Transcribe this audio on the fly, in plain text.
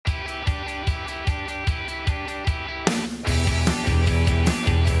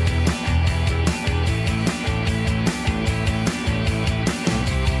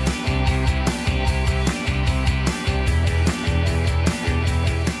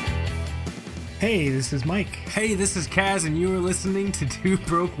Hey, this is Mike. Hey, this is Kaz, and you are listening to Two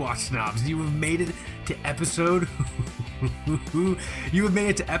Broke Watch Snobs. You have made it to episode... you have made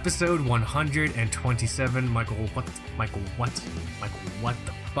it to episode 127. Michael, what the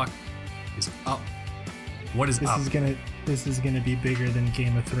fuck is up? What is up? This is gonna be bigger than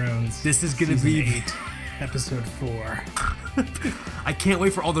Game of Thrones. This is gonna be... 8, episode 4. I can't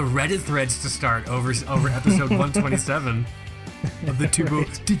wait for all the Reddit threads to start over episode 127. Of the Two Broke.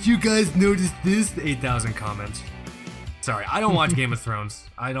 Right. Did you guys notice this? 8,000 comments. Sorry, I don't watch Game of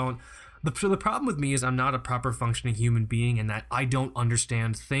Thrones. I don't. So the problem with me is I'm not a proper functioning human being, and that I don't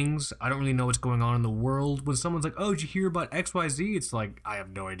understand things. I don't really know what's going on in the world. When someone's like, "Oh, did you hear about XYZ?" It's like I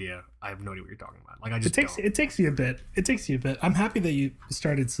have no idea. I have no idea what you're talking about. Like It takes you a bit. I'm happy that you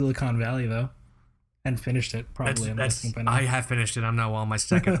started Silicon Valley though, and finished it. Probably. I have finished it. I'm now on my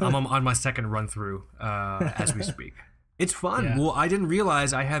second. I'm on my second run through as we speak. It's fun. Yeah. Well, I didn't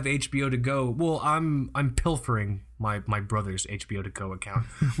realize I have HBO to go. Well, I'm pilfering my brother's HBO to go account,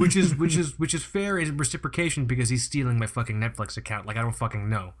 which is fair in reciprocation because he's stealing my fucking Netflix account. Like I don't fucking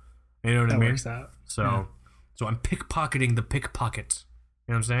know. You know what I mean? Works out. So I'm pickpocketing the pickpockets.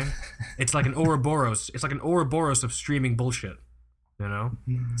 You know what I'm saying? It's like an Ouroboros. It's like an Ouroboros of streaming bullshit. You know,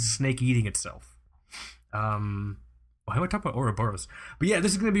 snake eating itself. Why am I talking about Ouroboros? But yeah,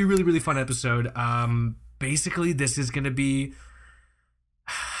 this is gonna be a really really fun episode. Basically, this is going to be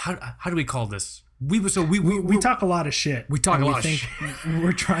how do we call this? We talk a lot of shit. We talk a lot of shit.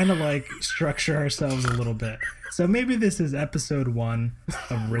 We're trying to like structure ourselves a little bit. So maybe this is episode 1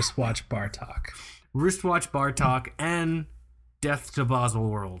 of Wristwatch Bar Talk. Wristwatch Bar Talk and Death to Basel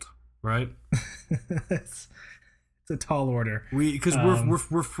World, right? It's a tall order. Because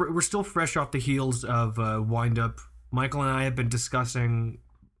we're still fresh off the heels of Wind Up. Michael and I have been discussing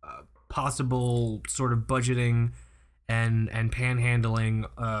possible sort of budgeting and panhandling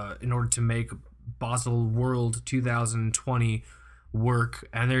in order to make Basel World 2020 work,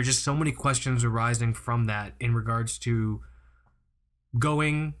 and there are just so many questions arising from that in regards to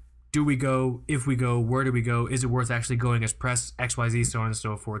going. Do we go? If we go, where do we go? Is it worth actually going as press? XYZ, so on and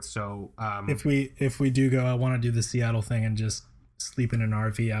so forth. So if we do go, I want to do the Seattle thing and just sleep in an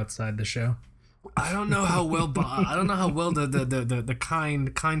RV outside the show. I don't know how well the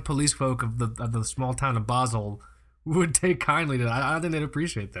kind police folk of the small town of Basel would take kindly to that. I don't think they'd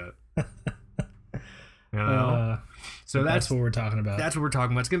appreciate that. You know? So that's what we're talking about. That's what we're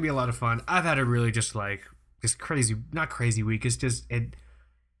talking about. It's gonna be a lot of fun. I've had a really just crazy, not crazy week. It's just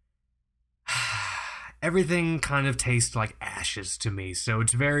everything kind of tastes like ashes to me. So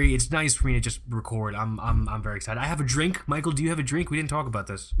it's nice for me to just record. I'm very excited. I have a drink. Michael, do you have a drink? We didn't talk about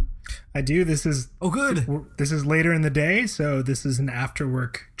this. I do. This is good. This is later in the day, so this is an after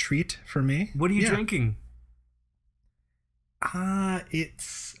work treat for me. What are you drinking?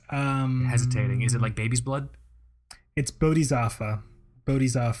 It's hesitating. Is it like baby's blood? It's Bodhisattva.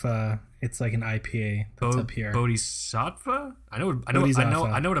 It's like an IPA that's up here. Bodhisattva? I know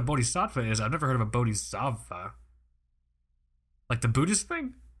what a bodhisattva is. I've never heard of a bodhisattva. Like the Buddhist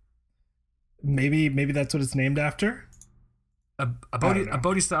thing? Maybe that's what it's named after. A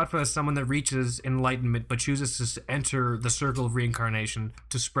bodhisattva is someone that reaches enlightenment but chooses to enter the circle of reincarnation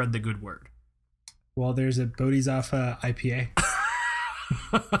to spread the good word. Well, there's a Bodhisattva IPA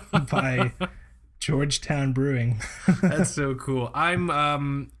by Georgetown Brewing. That's so cool.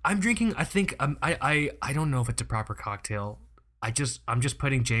 I'm drinking. I think I don't know if it's a proper cocktail. I'm just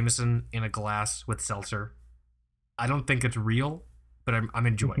putting Jameson in a glass with seltzer. I don't think it's real, but I'm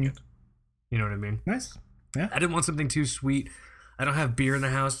enjoying it. You know what I mean? Nice. Yeah. I didn't want something too sweet. I don't have beer in the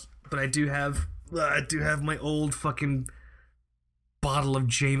house, but I do have my old fucking bottle of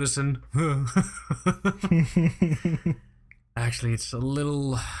Jameson. Actually, it's a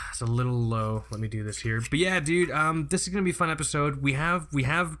little low. Let me do this here. But yeah, dude, this is gonna be a fun episode. We have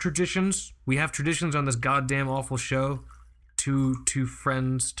traditions. We have traditions on this goddamn awful show. Two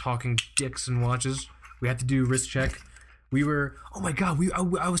friends talking dicks and watches. We have to do wrist check. Oh my god,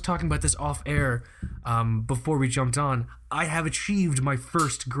 I was talking about this off air before we jumped on. I have achieved my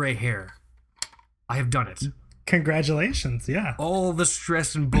first gray hair. I have done it. Congratulations, yeah. All the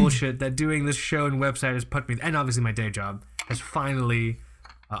stress and bullshit that doing this show and website has put me, and obviously my day job, has finally,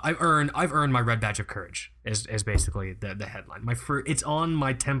 I've earned my red badge of courage, is basically the headline. It's on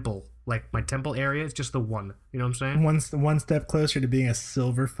my temple, like my temple area. It's just the one, you know what I'm saying? One step closer to being a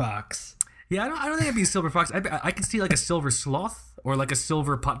silver fox. Yeah, I don't think it'd be a silver fox. I could see like a silver sloth or like a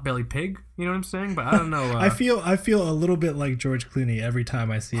silver potbelly pig. You know what I'm saying? But I don't know. I feel a little bit like George Clooney every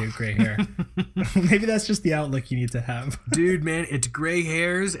time I see a gray hair. Maybe that's just the outlook you need to have. Dude, man, it's gray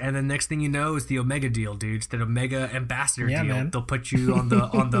hairs, and the next thing you know, it's the Omega deal, dude. It's the Omega ambassador deal. Man. They'll put you on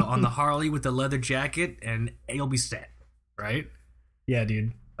the Harley with the leather jacket, and you'll be set, right? Yeah,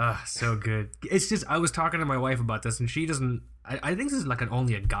 dude. So good. It's just I was talking to my wife about this, and she doesn't. I think this is like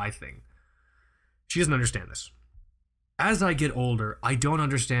only a guy thing. She doesn't understand this. As I get older, I don't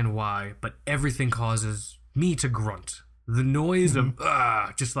understand why, but everything causes me to grunt. The noise of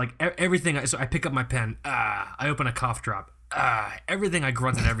just like everything. So I pick up my pen. I open a cough drop. Everything I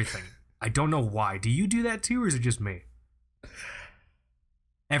grunt at everything. I don't know why. Do you do that too, or is it just me?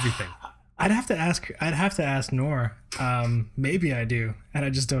 Everything. I'd have to ask Nor. Maybe I do, and I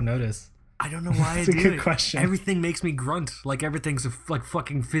just don't notice. I don't know why I do it. It's a good question. Everything makes me grunt. Like everything's like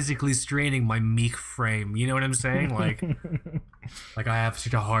fucking physically straining my meek frame. You know what I'm saying? Like I have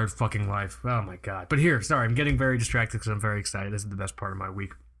such a hard fucking life. Oh my god. But here, sorry, I'm getting very distracted because I'm very excited. This is the best part of my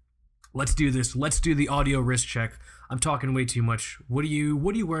week. Let's do this. Let's do the audio wrist check. I'm talking way too much. What are you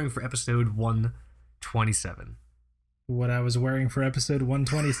wearing for episode 127? What I was wearing for episode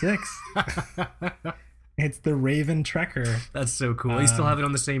 126. It's the Raven Trekker. That's so cool. You still have it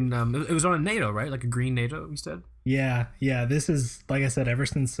on the same... it was on a NATO, right? Like a green NATO, you said? Yeah. This is, like I said, ever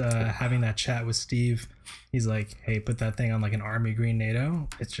since having that chat with Steve, he's like, hey, put that thing on like an Army green NATO.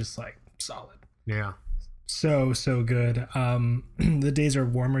 It's just like solid. Yeah. So good. The days are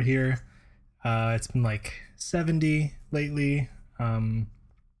warmer here. It's been like 70 lately.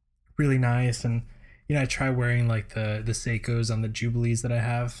 Really nice. And, I try wearing like the Seikos on the Jubilees that I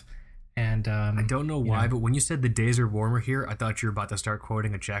have. And I don't know why, but when you said the days are warmer here, I thought you were about to start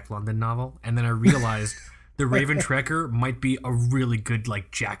quoting a Jack London novel, and then I realized the Raven Trekker might be a really good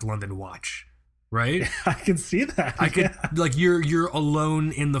like Jack London watch, right? I can see that. I could like you're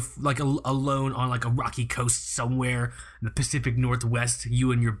alone in the alone on like a rocky coast somewhere in the Pacific Northwest.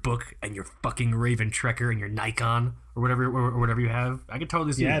 You and your book and your fucking Raven Trekker and your Nikon or whatever you have. I could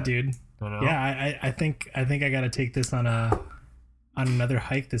totally see that. Yeah, dude. Yeah, I think I got to take this on another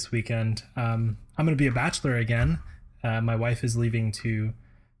hike this weekend. I'm gonna be a bachelor again. My wife is leaving to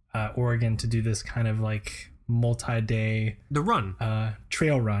Oregon to do this kind of like multi-day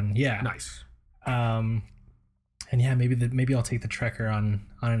trail run. Yeah, nice. And yeah, maybe I'll take the Trekker on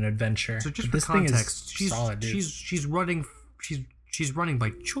an adventure. So just this for context, thing is solid, dude. she's running by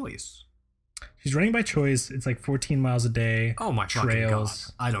choice. She's running by choice. It's like 14 miles a day. Oh my fucking god!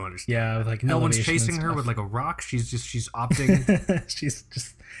 I don't understand. Yeah, with like no one's chasing her with like a rock. She's opting.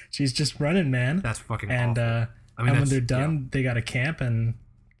 she's just running, man. That's fucking and awful. And when they're done, they got to camp and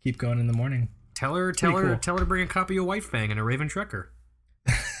keep going in the morning. Tell her to bring a copy of White Fang and a Raven Trekker.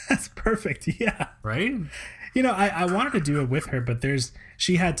 That's perfect. Yeah. Right. I wanted to do it with her, but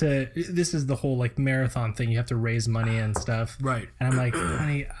she had to. This is the whole like marathon thing. You have to raise money and stuff. Right. And I'm like,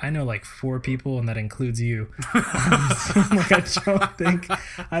 honey, I know like 4 people, and that includes you. So I'm like,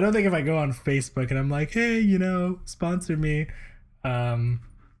 I don't think if I go on Facebook and I'm like, hey, sponsor me.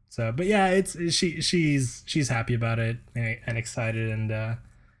 But yeah, she's happy about it and excited, and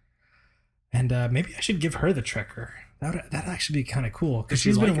maybe I should give her the Trekker. That'd actually be kind of cool because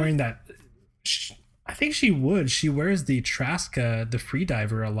she's been wearing that. I think she would. She wears the Traska, the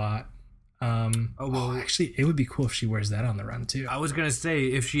Freediver, a lot. Actually, it would be cool if she wears that on the run too. I was gonna say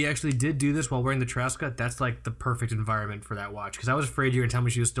if she actually did do this while wearing the Traska, that's like the perfect environment for that watch. Because I was afraid you were gonna tell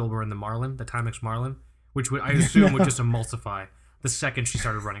me she was still wearing the Marlin, the Timex Marlin, which I assume would just emulsify the second she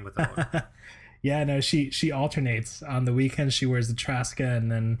started running with that one. Yeah, no, she alternates. On the weekends she wears the Traska,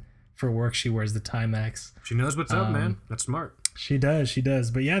 and then for work she wears the Timex. She knows what's up, man. That's smart. She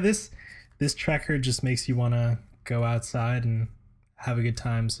does. But yeah, this Trekker just makes you want to go outside and have a good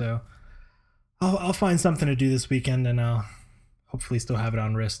time. So I'll find something to do this weekend, and I'll hopefully still have it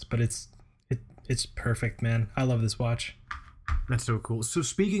on wrist. But it's perfect, man. I love this watch. That's so cool. So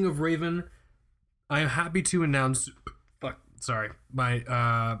speaking of Raven, I am happy to announce.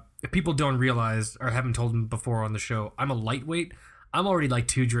 If people don't realize or haven't told them before on the show, I'm a lightweight. I'm already like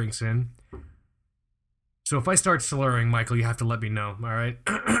 2 drinks in. So if I start slurring, Michael, you have to let me know, all right?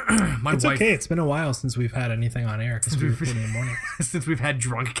 It's okay. It's been a while since we've had anything on air because we record in the morning. Since we've had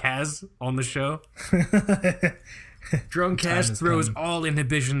Drunk Kaz on the show. Drunk Kaz throws all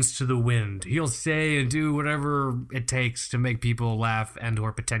inhibitions to the wind. He'll say and do whatever it takes to make people laugh and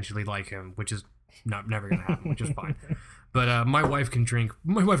or potentially like him, which is never going to happen, which is fine. But my wife can drink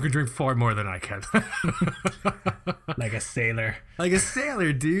far more than I can. Like a sailor. Like a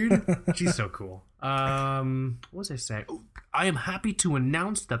sailor, dude. She's so cool. What was I saying? Oh, I am happy to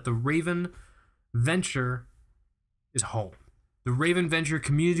announce that the Raven Venture is home. The Raven Venture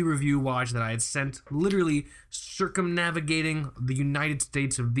community review watch that I had sent, literally circumnavigating the United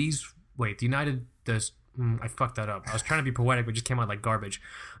States of these. Wait, I fucked that up. I was trying to be poetic, but it just came out like garbage.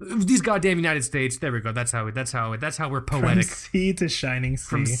 These goddamn United States. There we go. That's how we're poetic. From sea to shining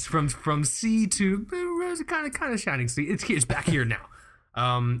sea. From sea to kind of shining sea. It's back here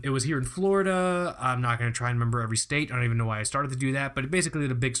now. It was here in Florida. I'm not going to try and remember every state. I don't even know why I started to do that, but basically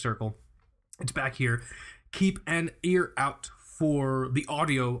the big circle. It's back here. Keep an ear out for the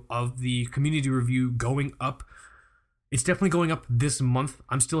audio of the community review going up. It's definitely going up this month.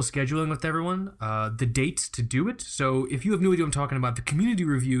 I'm still scheduling with everyone the dates to do it. So if you have no idea what I'm talking about, the community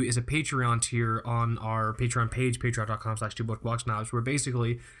review is a Patreon tier on our Patreon page, patreon.com/2bookboxknobs, where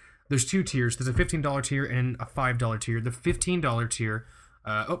basically there's two tiers. There's a $15 tier and a $5 tier. The $15 tier,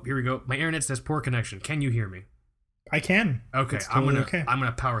 here we go. My internet says poor connection. Can you hear me? I can. Okay, Totally I'm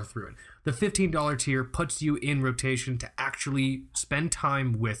gonna power through it. The $15 tier puts you in rotation to actually spend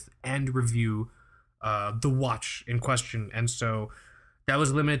time with and review the watch in question, and so that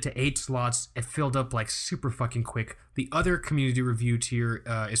was limited to 8 slots. It filled up like super fucking quick. The other community review tier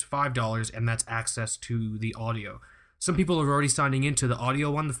is $5, and that's access to the audio. Some people are already signing into the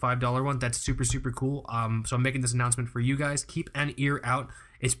audio one, the $5 one. That's super, super cool. So I'm making this announcement for you guys. Keep an ear out.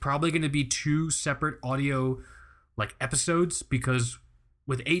 It's probably going to be 2 separate audio like episodes, because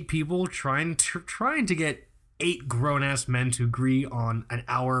with 8 people trying to get 8 grown-ass men to agree on an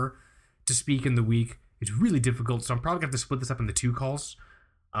hour to speak in the week, it's really difficult. So I'm probably going to have to split this up into 2 calls.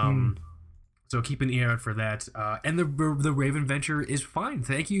 So keep an ear out for that. And the Raven Venture is fine.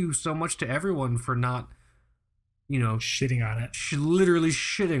 Thank you so much to everyone for not, shitting on it. Literally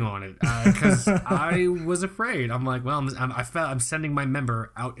shitting on it, because I was afraid. I'm like, well, I'm sending my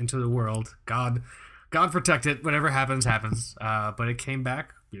member out into the world. God protect it. Whatever happens, happens. But it came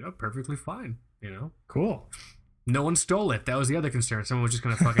back, perfectly fine. Cool. No one stole it. That was the other concern. Someone was just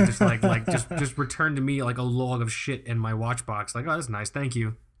gonna fucking just return to me like a log of shit in my watch box. Like, oh, that's nice. Thank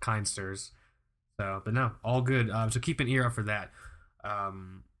you, kind sirs. So, but no, all good. So keep an ear out for that.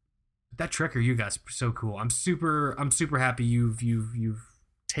 That Trekker, you guys, so cool. I'm super happy you've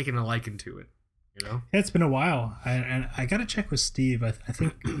taken a liking to it. Yeah, it's been a while. I gotta check with Steve. I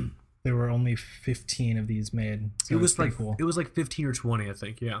think there were only 15 of these made. So it was like cool. It was like 15 or 20, I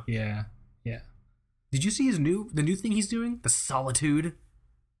think. Yeah. Yeah. Did you see the new thing he's doing? The Solitude.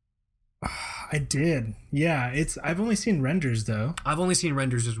 I did. Yeah, I've only seen renders though. I've only seen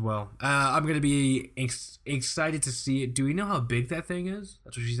renders as well. I'm gonna be excited to see it. Do we know how big that thing is?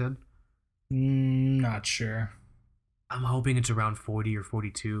 That's what she said. Not sure. I'm hoping it's around 40 or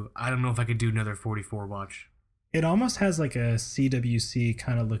 42. I don't know if I could do another 44 watch. It almost has like a CWC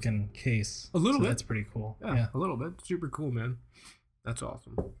kind of looking case. A little bit. That's pretty cool. Yeah, a little bit. Super cool, man. That's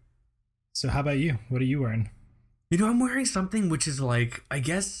awesome. So how about you? What are you wearing? I'm wearing something which is like, I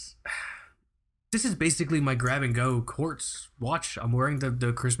guess, this is basically my grab and go quartz watch. I'm wearing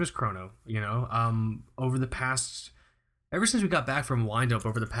the Christmas chrono, ever since we got back from Wind Up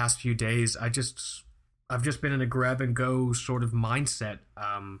over the past few days, I've just been in a grab and go sort of mindset.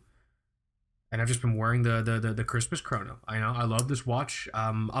 And I've just been wearing the Christmas chrono. I love this watch.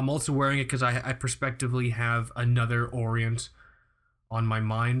 I'm also wearing it because I prospectively have another Orient on my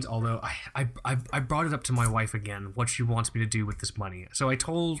mind, although I brought it up to my wife again, what she wants me to do with this money. So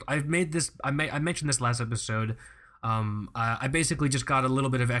I mentioned this last episode. I basically just got a little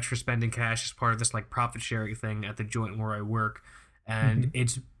bit of extra spending cash as part of this like profit sharing thing at the joint where I work, and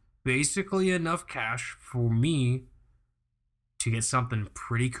it's basically enough cash for me to get something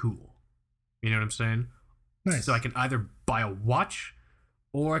pretty cool. You know what I'm saying? Nice. So I can either buy a watch,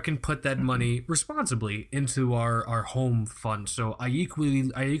 or I can put that money responsibly into our home fund. So I equally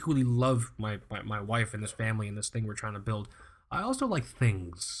love my wife and this family and this thing we're trying to build. I also like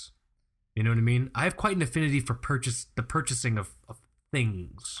things. You know what I mean? I have quite an affinity for the purchasing of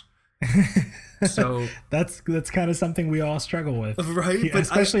things. So that's kind of something we all struggle with, right? But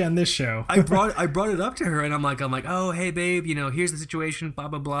especially on this show. I brought it up to her, and I'm like, oh hey babe, here's the situation, blah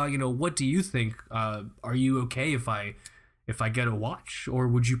blah blah. What do you think? Are you okay if I get a watch, or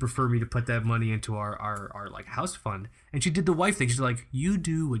would you prefer me to put that money into our like house fund? And she did the wife thing. She's like, you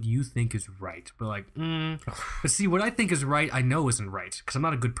do what you think is right, but like, but see, what I think is right, I know isn't right, because I'm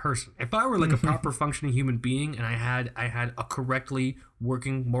not a good person. If I were like a proper functioning human being and I had a correctly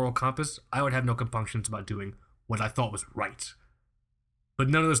working moral compass, I would have no compunctions about doing what I thought was right. But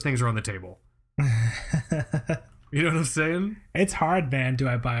none of those things are on the table. You know what I'm saying? It's hard, man. Do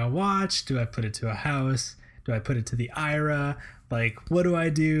I buy a watch? Do I put it to a house? Do I put it to the IRA? Like, what do I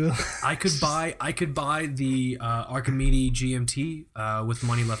do? I could buy the Archimedes GMT with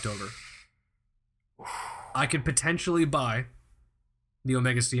money left over. I could potentially buy the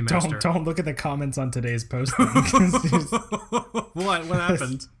Omega Seamaster. Don't look at the comments on today's post. What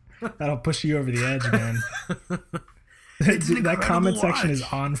happened? That'll push you over the edge, man. That comment section is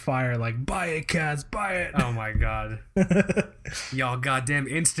on fire. Like, buy it, Kaz, buy it. Oh my god. Y'all goddamn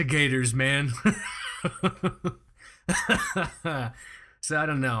instigators, man. So I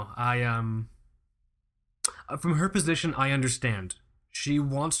don't know. From her position, I understand. She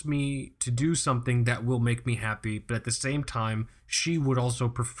wants me to do something that will make me happy, but at the same time, she would also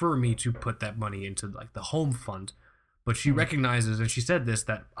prefer me to put that money into like the home fund. But she recognizes, and she said this,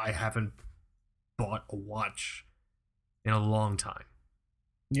 that I haven't bought a watch in a long time.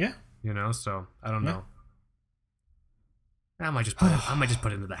 Yeah. You know, so I don't know. I might just put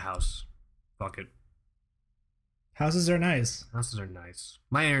it into the house. Fuck it. Houses are nice. Houses are nice.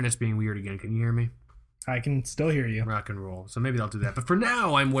 My internet's being weird again. Can you hear me? I can still hear you. Rock and roll. So maybe I'll do that. But for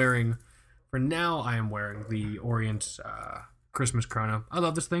now, I am wearing the Orient Christmas chrono. I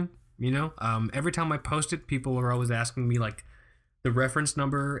love this thing. You know, every time I post it, people are always asking me like the reference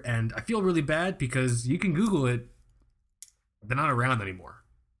number, and I feel really bad because you can Google it. They're not around anymore.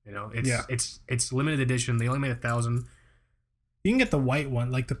 You know, it's limited edition. They only made 1,000. You can get the white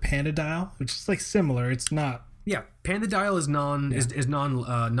one, like the Panda dial, which is like similar. It's not. Yeah, Panda dial is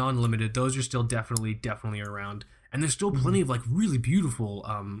non-limited. Those are still definitely around, and there's still plenty of like really beautiful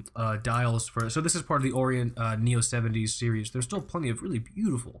dials for. So this is part of the Orient Neo 70s series. There's still plenty of really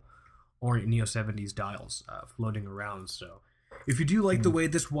beautiful Orient Neo 70s dials floating around. So if you do like the way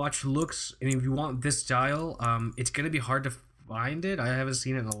this watch looks, and if you want this dial, it's gonna be hard to find it. I haven't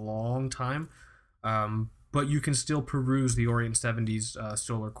seen it in a long time. But you can still peruse the Orient 70s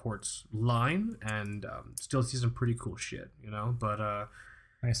Solar Quartz line and still see some pretty cool shit, you know? But,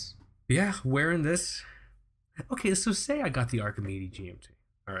 nice. Yeah, wearing this. Okay, so say I got the Archimedes GMT.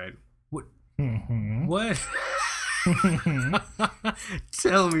 All right. What? Mm-hmm. What?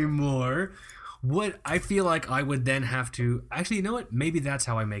 Tell me more. What I feel like I would then have to. Actually, you know what? Maybe that's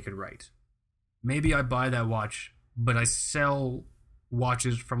how I make it right. Maybe I buy that watch, but I sell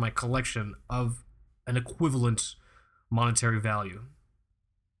watches from my collection of an equivalent monetary value.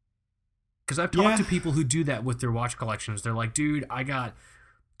 Because I've talked to people who do that with their watch collections. They're like, dude, I got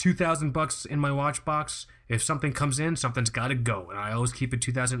 $2,000 in my watch box. If something comes in, something's got to go, and I always keep it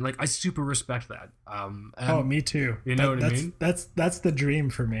 $2,000. Like, I super respect that. Oh, me too. You know what I mean? That's the dream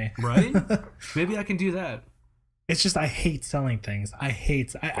for me, right? Maybe I can do that. It's just I hate selling things.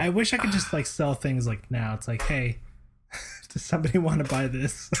 I wish I could just like sell things like now. It's like, hey, does somebody want to buy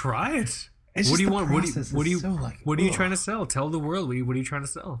this? Try it. What do you want? What are you trying to sell? Tell the world. What are you trying to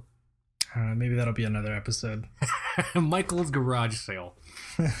sell? Maybe that'll be another episode. Michael's Garage Sale,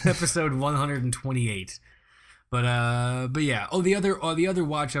 episode 128. But yeah. Oh, the other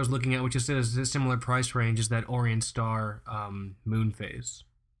watch I was looking at, which is a similar price range, is that Orient Star Moon Phase.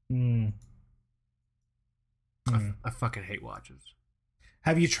 I fucking hate watches.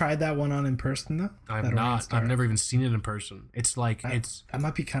 Have you tried that one on in person though? I've not. I've never even seen it in person. It's like that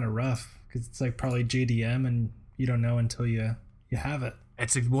might be kind of rough because it's like probably JDM and you don't know until you have it.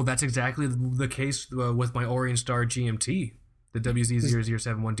 That's exactly the case with my Orient Star GMT, the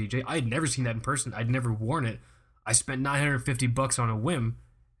WZ0071 DJ. I had never seen that in person. I'd never worn it. I spent $950 on a whim,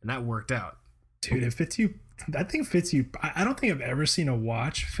 and that worked out. Dude, it fits you. That thing fits you. I don't think I've ever seen a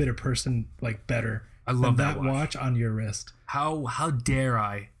watch fit a person like better. I love that watch on your wrist. How dare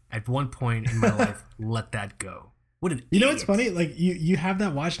I at one point in my life let that go? What an idiot. Know what's funny? Like you have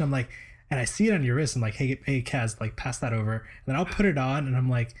that watch, and I'm like, and I see it on your wrist. I'm like, hey Kaz, like pass that over. And then I'll put it on, and I'm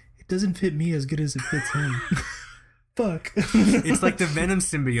like, it doesn't fit me as good as it fits him. Fuck. It's like the Venom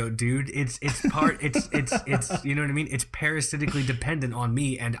symbiote, dude. It's you know what I mean? It's parasitically dependent on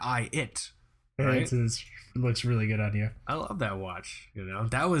me and I it. Right? It looks really good on you. I love that watch. You know,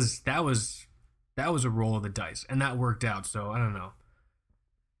 that was a roll of the dice, and that worked out. So I don't know.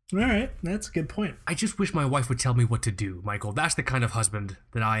 All right, that's a good point. I just wish my wife would tell me what to do, Michael. That's the kind of husband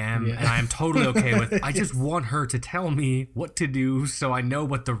that I am, and I am totally okay with. I just want her to tell me what to do so I know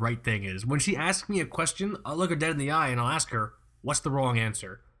what the right thing is. When she asks me a question, I'll look her dead in the eye and I'll ask her, what's the wrong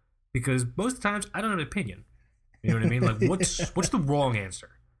answer? Because most of the times, I don't have an opinion. You know what I mean? Like, what's the wrong answer?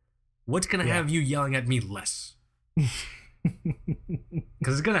 What's going to have you yelling at me less? Because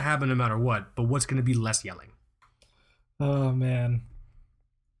it's going to happen no matter what, but what's going to be less yelling? Oh, man.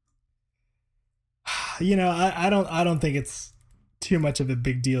 You know, I don't think it's too much of a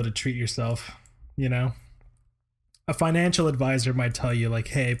big deal to treat yourself, you know? a financial advisor might tell you like,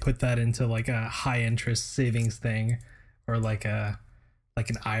 hey, put that into like a high interest savings thing, or like an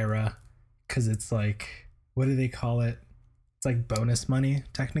IRA, because it's like, what do they call it? It's like bonus money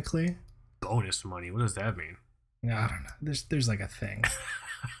technically. Bonus money. What does that mean? I don't know. There's like a thing.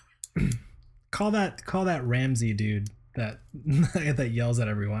 call that Ramsey dude that that yells at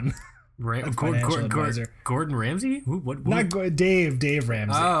everyone. Gordon Ramsay? What? Not Dave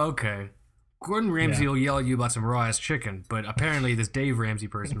Ramsey. Oh, okay. Gordon Ramsay will yell at you about some raw ass chicken, but apparently this Dave Ramsey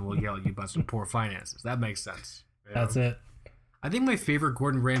person will yell at you about some poor finances. That makes sense. You know? That's it. I think my favorite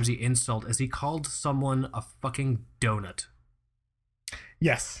Gordon Ramsay insult is he called someone a fucking donut.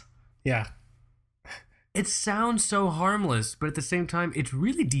 Yes. Yeah. It sounds so harmless, but at the same time, it's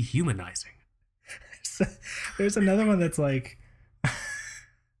really dehumanizing. There's another one that's like,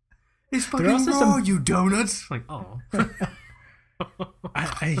 it's fucking raw, you donuts. Like, oh.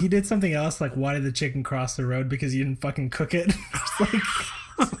 He did something else, like, why did the chicken cross the road? Because you didn't fucking cook it.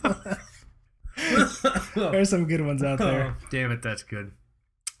 There's some good ones out there. Oh, damn it, that's good.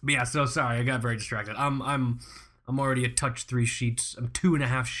 But yeah, so sorry, I got very distracted. I'm already a touch 3 sheets. I'm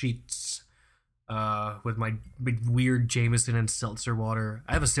 2.5 sheets. With my weird Jameson and seltzer water.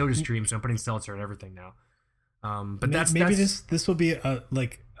 I have a soda stream, so I'm putting seltzer and everything now. But maybe this will be a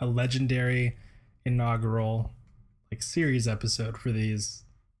legendary inaugural like series episode for these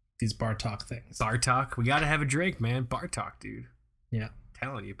bar talk things. Bar talk, we gotta have a drink, man. Bar talk, dude. Yeah,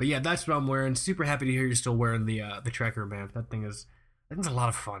 telling you. But yeah, that's what I'm wearing. Super happy to hear you're still wearing the Trekker, man. That thing's a lot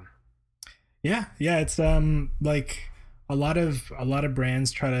of fun. Yeah. It's like a lot of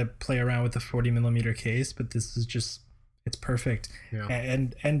brands try to play around with the 40mm case, but this is just, it's perfect. Yeah.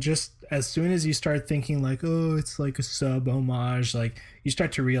 And just as soon as you start thinking like, oh, it's like a sub homage, like you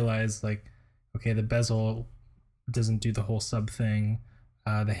start to realize like, okay, the bezel doesn't do the whole sub thing.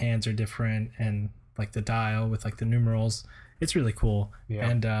 The hands are different, and like the dial with like the numerals, it's really cool. Yeah.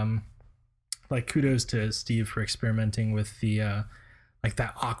 And like kudos to Steve for experimenting with the like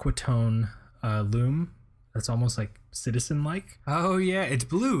that aquatone lume that's almost like Citizen like. Oh yeah, it's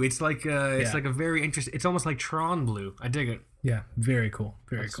blue. It's like like a very interesting. It's almost like Tron blue. I dig it. Yeah, very cool.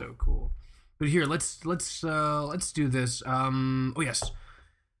 That's so cool. But here, let's do this. Oh yes,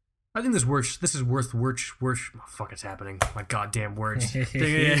 I think this works. This is worth. Oh, fuck, it's happening. My goddamn words.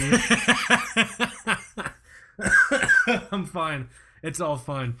 I'm fine. It's all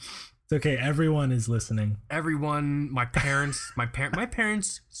fine. It's okay. Everyone is listening. Everyone. My parents. My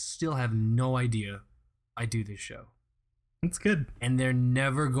parents still have no idea I do this show. It's good. And they're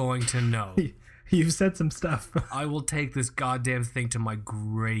never going to know. You've said some stuff. I will take this goddamn thing to my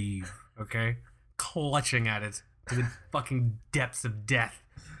grave, okay? Clutching at it to the fucking depths of death.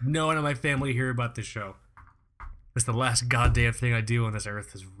 No one in my family hear about this show. It's the last goddamn thing I do on this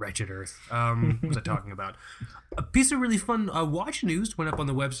earth, this wretched earth. What was I talking about? A piece of really fun watch news went up on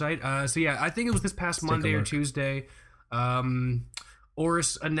the website. So yeah, I think it was this past Monday or Tuesday.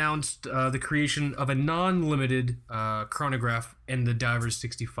 Oris announced the creation of a non-limited chronograph in the Divers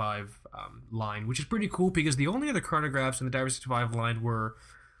 65 line, which is pretty cool because the only other chronographs in the Divers 65 line were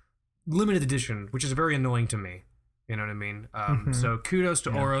limited edition, which is very annoying to me. You know what I mean? So kudos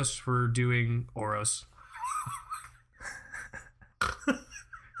to Oros for doing Oros.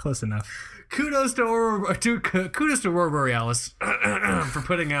 Close enough. Kudos to Aurora Borealis for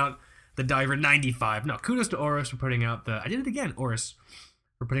putting out the Diver 95. No, kudos to Oris for putting out I did it again, Oris,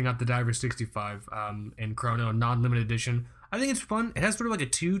 for putting out the Diver 65 in Chrono, non-limited edition. I think it's fun. It has sort of like a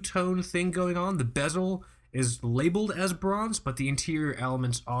two-tone thing going on. The bezel is labeled as bronze, but the interior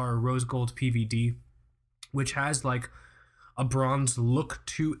elements are rose gold PVD, which has like a bronze look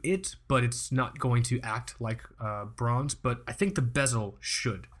to it, but it's not going to act like bronze. But I think the bezel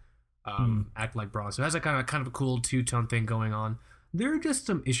should act like bronze. So it has a kind of a cool two-tone thing going on. There are just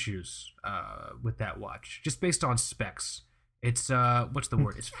some issues with that watch, just based on specs. It's what's the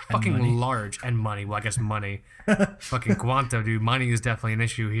word? It's fucking money. large and money. Well, I guess money. Fucking Guanto, dude. Money is definitely an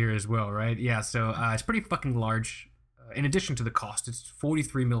issue here as well, right? Yeah. So it's pretty fucking large. In addition to the cost, it's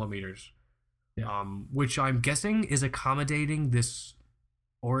 43 millimeters, which I'm guessing is accommodating this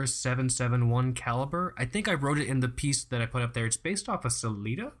Oris 771 caliber. I think I wrote it in the piece that I put up there. It's based off a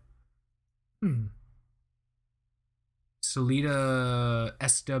Sellita. Sellita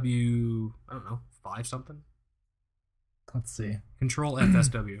SW, I don't know, 5 something. Let's see. Control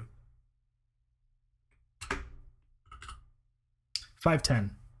FSW.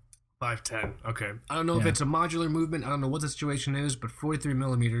 510. 510. Okay. I don't know if it's a modular movement. I don't know what the situation is, but 43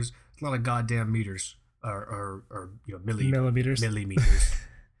 millimeters. It's a lot of goddamn meters, or millimeters. Millimeters.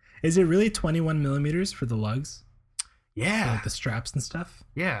 Is it really 21 millimeters for the lugs? Yeah. For, like the straps and stuff.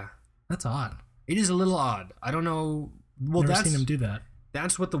 Yeah. That's odd. It is a little odd. I don't know. Well, Never that's seen him do that.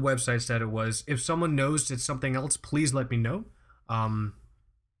 that's what the website said it was. If someone knows it's something else, please let me know. But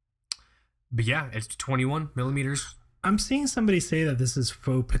yeah, it's 21 millimeters. I'm seeing somebody say that this is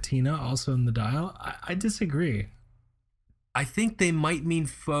faux patina also in the dial. I disagree. I think they might mean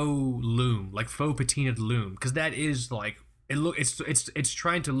faux loom, like faux patinaed loom, because that is like it's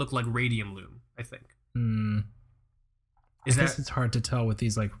trying to look like radium loom. I think. I guess it's hard to tell with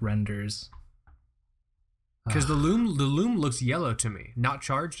these like renders. Because the loom looks yellow to me, not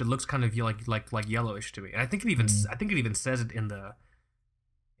charged. It looks kind of like yellowish to me, and I think it even says it in the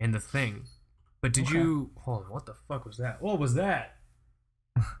thing. But did you hold on? What the fuck was that? What was that?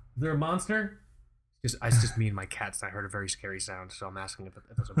 Is there a monster? It's just me and my cats. I heard a very scary sound, so I'm asking if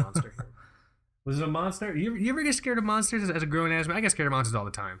there's a monster here. Was it a monster? You ever get scared of monsters as a grown ass man? I get scared of monsters all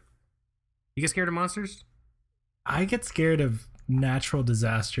the time. You get scared of monsters? I get scared of natural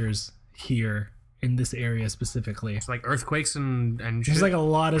disasters here in this area specifically. It's like earthquakes and shit. There's like a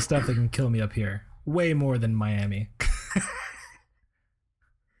lot of stuff that can kill me up here. Way more than Miami.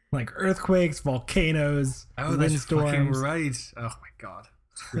 Like earthquakes, volcanoes, windstorms. Fucking right. Oh my god.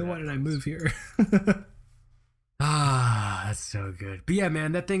 Why did I move here? That's so good. But yeah,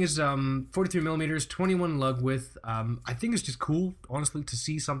 man, that thing is 43 millimeters, 21 lug width. I think it's just cool, honestly, to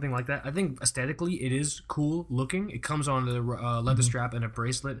see something like that. I think aesthetically it is cool looking. It comes on the leather strap and a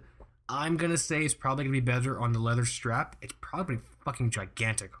bracelet. I'm gonna say it's probably gonna be better on the leather strap. It's probably fucking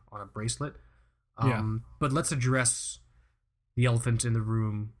gigantic on a bracelet. But let's address the elephant in the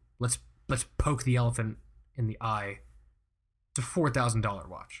room. Let's poke the elephant in the eye. It's a $4,000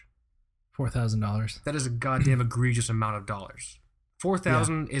 watch. $4,000. That is a goddamn egregious amount of dollars.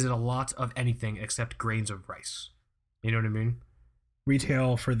 $4,000 isn't a lot of anything except grains of rice. You know what I mean?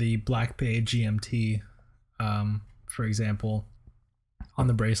 Retail for the Black Bay GMT, for example, on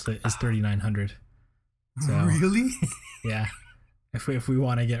the bracelet is $3,900. So, really? Yeah. If we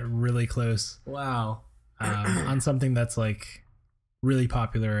want to get really close. Wow. On something that's like really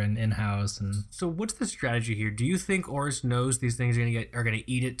popular and in-house. And so what's the strategy here? Do you think Oris knows these things are gonna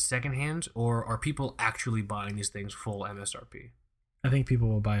eat it secondhand, or are people actually buying these things full MSRP? I think people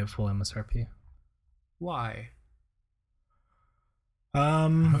will buy it full MSRP. Why?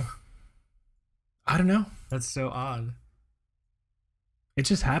 I don't know. That's so odd. It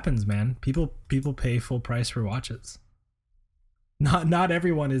just happens, man. People pay full price for watches. Not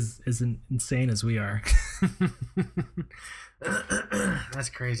everyone is insane as we are. That's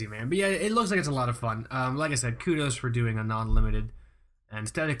crazy, man. But yeah, it looks like it's a lot of fun. Like I said, kudos for doing a non-limited, and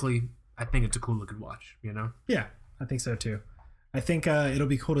aesthetically, I think it's a cool looking watch. You know? Yeah, I think so too. I think it'll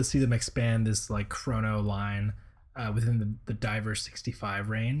be cool to see them expand this like chrono line within the Diver 65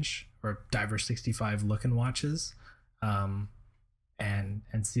 range, or Diver 65 looking watches, and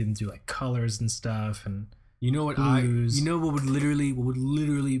see them do like colors and stuff. And you know what blues. What would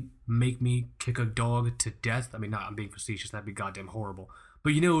literally make me kick a dog to death? I mean, I'm being facetious. That'd be goddamn horrible.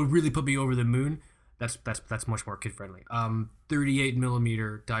 But you know what would really put me over the moon? That's much more kid friendly. 38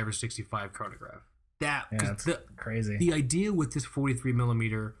 millimeter Diver 65 chronograph. That's crazy. The idea with this 43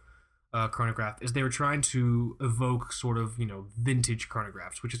 millimeter chronograph is they were trying to evoke sort of, vintage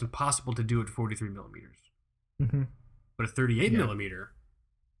chronographs, which is impossible to do at 43 millimeters. Mm-hmm. But a 38 millimeter,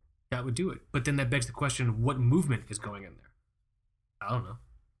 that would do it. But then that begs the question, what movement is going in there? I don't know.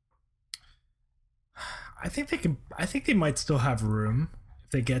 I think they might still have room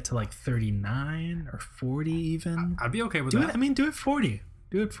if they get to like 39 or 40 even. I'd be okay with that. Do it 40.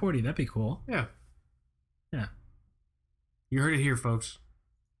 Do it 40. That'd be cool. Yeah. Yeah. You heard it here, folks.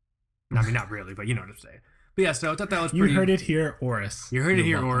 I mean, not really, but you know what I'm saying. But yeah, so I thought that was pretty... You heard it here, Oris. You heard it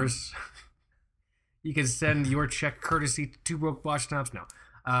here, Oris. You can send your check courtesy to Two Broke Watch Snobs. No.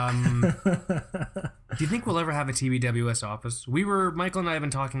 Do you think we'll ever have a TBWS office? Michael and I have been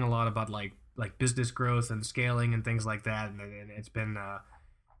talking a lot about like business growth and scaling and things like that, and it's been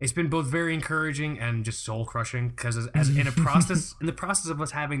both very encouraging and just soul crushing, because as in the process of us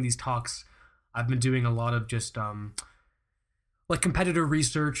having these talks, I've been doing a lot of just like competitor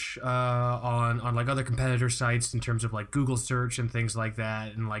research on like other competitor sites in terms of like Google search and things like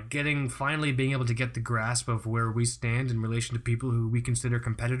that, and like finally being able to get the grasp of where we stand in relation to people who we consider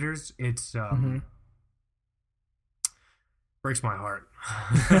competitors. It's breaks my heart.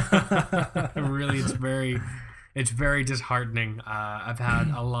 Really, it's very disheartening. I've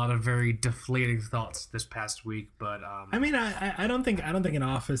had a lot of very deflating thoughts this past week, but I mean, I don't think an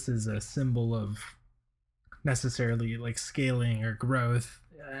office is a symbol of necessarily like scaling or growth.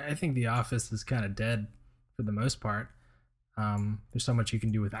 I think the office is kind of dead for the most part. There's so much you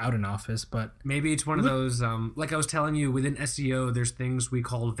can do without an office, but maybe it's one of those like I was telling you, within SEO there's things we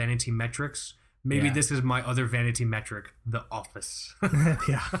call vanity metrics, Maybe Yeah. this is my other vanity metric, The Office.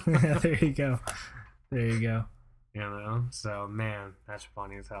 Yeah. There you go. There you go. You know? So, man, that's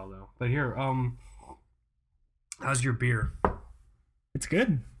funny as hell, though. But here, how's your beer? It's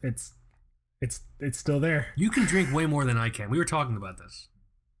good. It's still there. You can drink way more than I can. We were talking about this.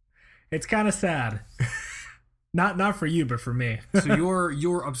 It's kind of sad. Not for you, but for me. So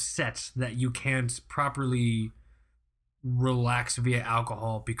you're upset that you can't properly relax via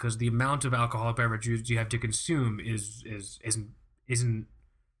alcohol because the amount of alcoholic beverages you have to consume isn't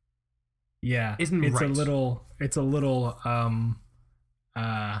Yeah. Isn't it's right. a little it's a little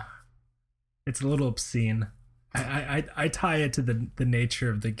obscene. I tie it to the nature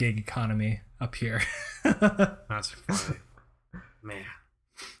of the gig economy up here. That's funny. Man.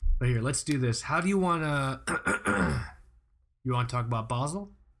 But here, let's do this. How do you want to... you want to talk about Basel?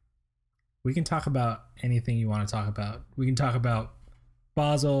 We can talk about anything you want to talk about. We can talk about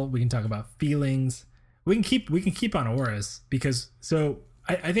Basel. We can talk about feelings. We can keep on Oris because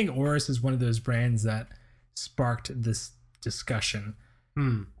I think Oris is one of those brands that sparked this discussion.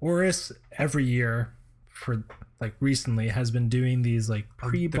 Oris every year for like recently has been doing these like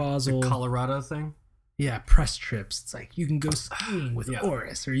pre-Basel The Colorado thing? Yeah, press trips. It's like you can go skiing with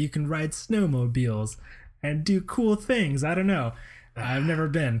Oris, or you can ride snowmobiles and do cool things. I don't know. I've never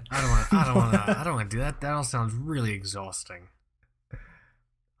been. I don't want to do that. That all sounds really exhausting.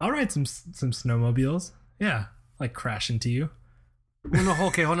 I'll ride some snowmobiles. Yeah, like crash into you. Well, no,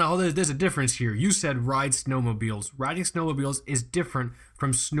 okay, hold on. There's a difference here. You said ride snowmobiles. Riding snowmobiles is different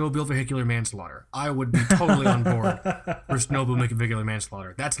from snowmobile vehicular manslaughter. I would be totally on board for snowmobile vehicular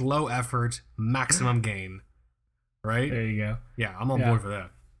manslaughter. That's low effort, maximum gain. Right? There you go. Yeah, I'm on board for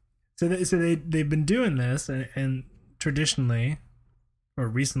that. So they've been doing this, and traditionally, or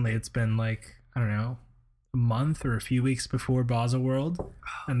recently, it's been like, I don't know, a month or a few weeks before Basel World,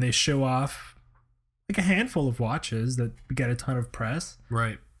 and they show off like a handful of watches that get a ton of press.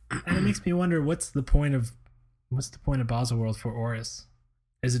 Right. And it makes me wonder what's the point of Basel World for Oris?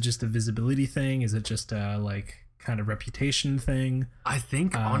 Is it just a visibility thing? Is it just a like kind of reputation thing? I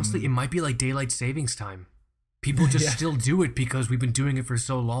think honestly it might be like daylight savings time. People just still do it because we've been doing it for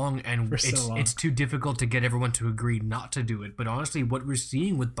so long, and it's too difficult to get everyone to agree not to do it. But honestly, what we're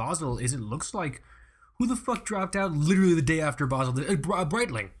seeing with Basel is it looks like who the fuck dropped out literally the day after Basel?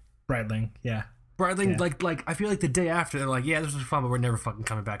 Breitling. Breitling, yeah. Breitling, like I feel like the day after they're like, yeah, this was fun, but we're never fucking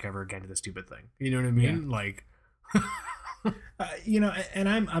coming back ever again to this stupid thing. You know what I mean? Yeah. Like,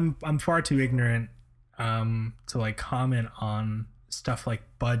 and I'm far too ignorant to like comment on stuff like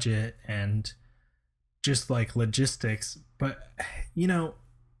budget and just like logistics, but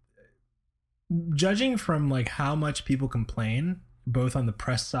judging from like how much people complain both on the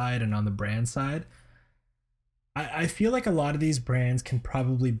press side and on the brand side, I feel like a lot of these brands can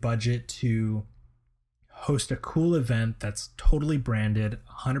probably budget to host a cool event that's totally branded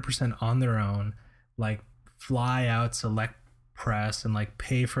 100% on their own, like fly out select press and like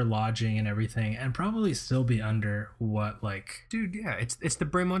pay for lodging and everything, and probably still be under what like dude, yeah, it's the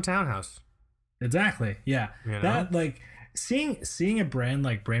Bremont Townhouse. Exactly. Yeah. You know? That like seeing a brand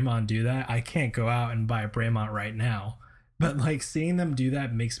like Bremont do that, I can't go out and buy a Bremont right now, but like seeing them do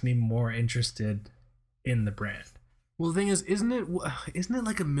that makes me more interested in the brand. Well, the thing is, isn't it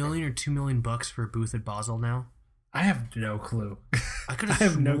like $1 million or $2 million for a booth at Basel now? I have no clue. I could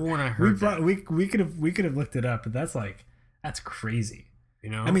have sworn I heard that. We could have looked it up, but that's crazy. You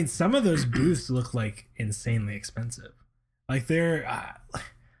know, I mean, some of those booths look like insanely expensive. Like they're, I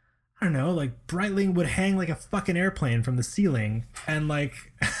don't know, like Breitling would hang like a fucking airplane from the ceiling and like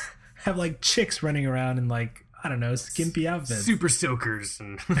have like chicks running around in like, I don't know, skimpy outfits. Super soakers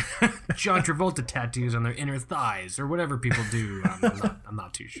and John Travolta tattoos on their inner thighs or whatever people do. I'm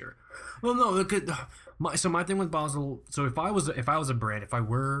not too sure. Well, no, look at my thing with Basel. So if I was a brand,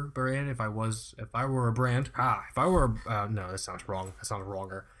 no, that sounds wrong. That sounds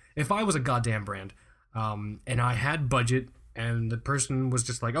wronger. If I was a goddamn brand, and I had budget, and the person was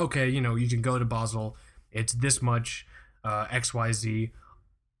just like, okay, you can go to Basel. It's this much, XYZ.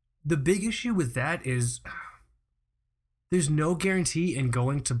 The big issue with that is there's no guarantee in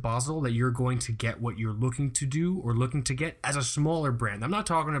going to Basel that you're going to get what you're looking to do or looking to get as a smaller brand. I'm not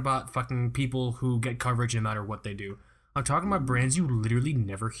talking about fucking people who get coverage no matter what they do. I'm talking about brands you literally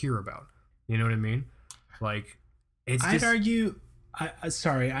never hear about. You know what I mean? Like, I'd argue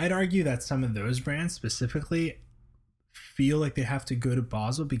that some of those brands specifically feel like they have to go to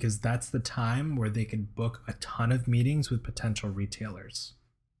Basel because that's the time where they can book a ton of meetings with potential retailers.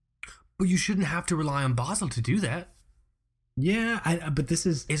 But you shouldn't have to rely on Basel to do that. Yeah, but this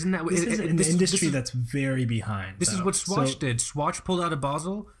is an industry that's very behind. This is what Swatch did. Swatch pulled out of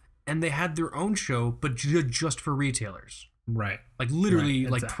Basel, and they had their own show, but just for retailers. Right. Like literally,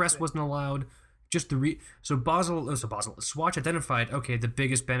 Right, like exactly. press wasn't allowed. Just the Swatch identified, okay, the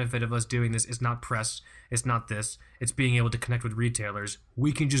biggest benefit of us doing this is not press, it's not this, it's being able to connect with retailers.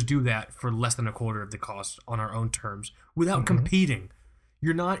 We can just do that for less than a quarter of the cost on our own terms without competing.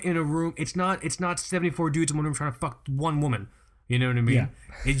 You're not in a room. It's not 74 dudes in one room trying to fuck one woman. You know what I mean?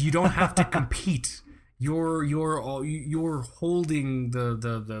 Yeah. You don't have to compete. You're holding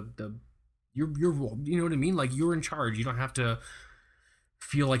you're you know what I mean? Like you're in charge. You don't have to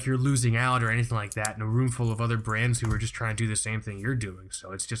feel like you're losing out or anything like that in a room full of other brands who are just trying to do the same thing you're doing.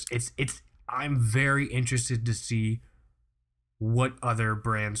 So it's I'm very interested to see what other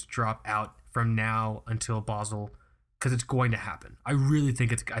brands drop out from now until Basel, because it's going to happen. I really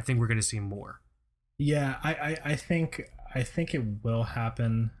think I think we're going to see more. Yeah, I think it will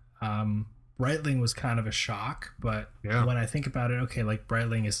happen. Breitling was kind of a shock, but Yeah. when I think about it, okay, like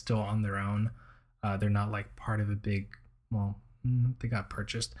Breitling is still on their own. They're not like part of a big. Well, they got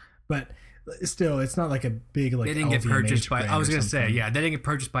purchased, but still, it's not like a big like. They didn't get LVMH purchased by. brand I was or going to say, something. yeah, they didn't get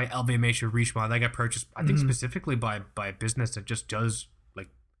purchased by LVMH or Richemont. They got purchased, I think, specifically by a business that just does like.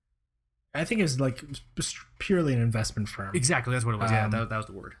 I think it was like purely an investment firm. Exactly, that's what it was. Yeah, that was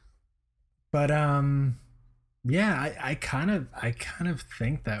the word. But yeah, I kind of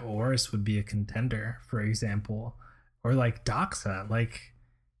think that Oris would be a contender, for example, or like Doxa. Like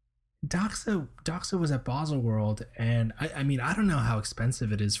Doxa was at Basel World, and I mean I don't know how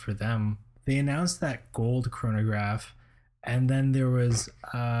expensive it is for them. They announced that gold chronograph, and then there was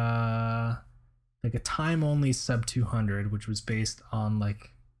like a time only sub 200, which was based on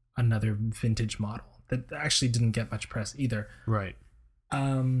like another vintage model that actually didn't get much press either. Right.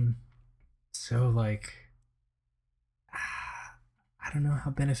 So like I don't know how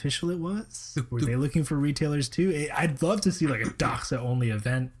beneficial it was. Were they looking for retailers too? I'd love to see like a Doxa only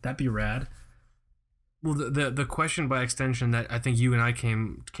event. That'd be rad. Well, the question by extension that I think you and I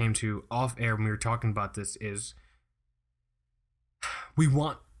came to off air when we were talking about this is we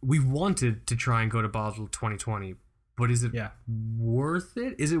wanted to try and go to Basel 2020, but is it worth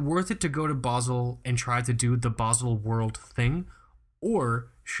it? Is it worth it to go to Basel and try to do the Basel World thing?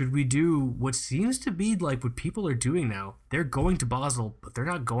 Or should we do what seems to be like what people are doing now? They're going to Basel, but they're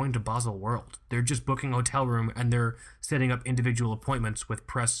not going to Basel World. They're just booking a hotel room and they're setting up individual appointments with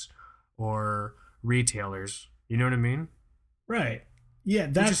press or retailers. You know what I mean? Right. Yeah,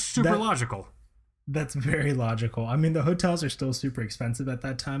 that's Which is super logical. That's very logical. I mean, the hotels are still super expensive at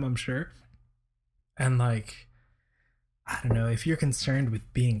that time, I'm sure. And like I don't know, if you're concerned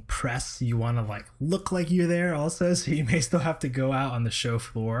with being press, you want to like look like you're there also, so you may still have to go out on the show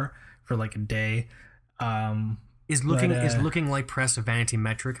floor for like a day. Is looking like press a vanity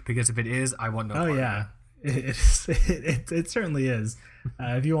metric? Because if it is, I want no part of it. Yeah, it certainly is.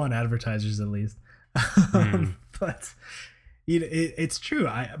 If you want advertisers, at least. But you know, it's true.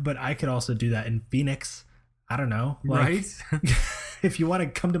 But I could also do that in Phoenix. I don't know, like, right? If you want to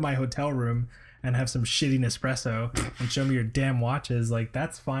come to my hotel room and have some shitty Nespresso and show me your damn watches, like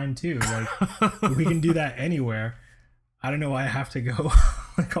that's fine too. Like we can do that anywhere. I don't know why I have to go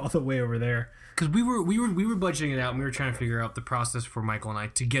like all the way over there. Because we were budgeting it out and we were trying to figure out the process for Michael and I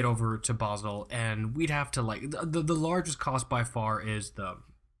to get over to Basel, and we'd have to like the largest cost by far is the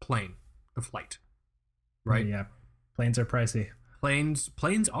flight, right? Yeah, planes are pricey. Planes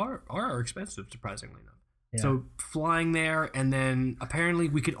are expensive, surprisingly enough. Yeah. So flying there, and then apparently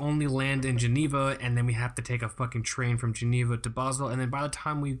we could only land in Geneva, and then we have to take a fucking train from Geneva to Basel, and then by the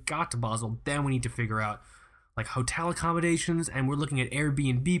time we got to Basel, then we need to figure out like hotel accommodations, and we're looking at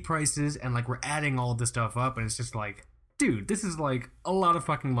Airbnb prices, and like we're adding all of this stuff up, and it's just like, dude, this is like a lot of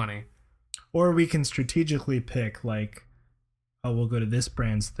fucking money. Or we can strategically pick like, oh, we'll go to this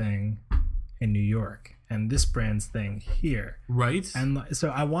brand's thing in New York and this brand's thing here. Right. And so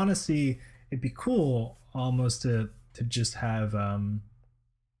I want to see, it'd be cool almost to just have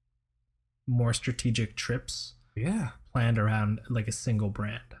more strategic trips planned around like a single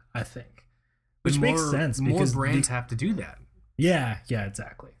brand, I think. Which makes sense because more brands have to do that. Yeah,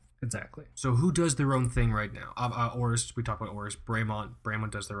 exactly. So who does their own thing right now? Oris, we talked about Oris.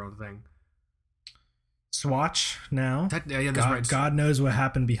 Bremont does their own thing. Swatch now. Yeah, that's right. God knows what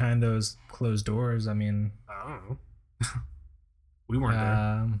happened behind those closed doors. I mean, I don't know. We weren't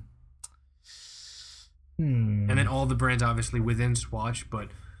there. And then all the brands obviously within Swatch, but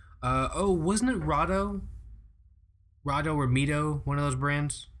wasn't it Rado or Mito, one of those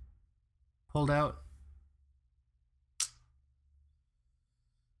brands pulled out?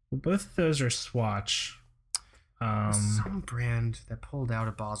 Well, both of those are Swatch. Some brand that pulled out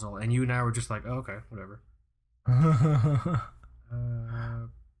of Basel, and you and I were just like, oh, okay, whatever.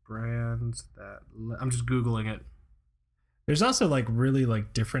 brands that I'm just googling it. There's also like really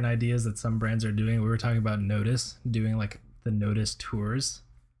like different ideas that some brands are doing. We were talking about Notice doing like the Notice tours,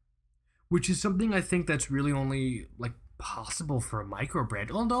 Which is something I think that's really only like possible for a micro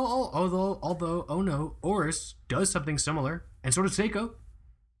brand. Although, oh no, Oris does something similar, and so does Seiko.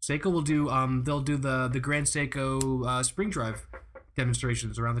 Seiko will do they'll do the Grand Seiko Spring Drive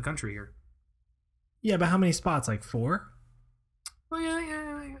demonstrations around the country here. Yeah, but how many spots? Like 4? Oh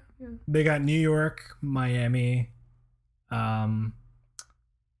yeah. They got New York, Miami,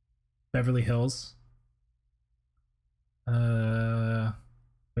 Beverly Hills.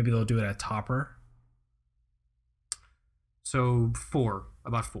 Maybe they'll do it at Topper. So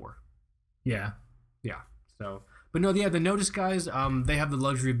about 4. Yeah. So, but no, yeah, the Notice guys, they have the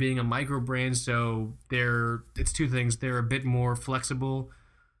luxury of being a micro brand, so it's 2 things. They're a bit more flexible.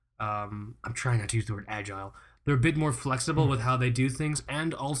 I'm trying not to use the word agile. They're a bit more flexible with how they do things,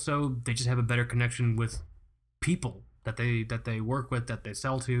 and also they just have a better connection with people that they work with, that they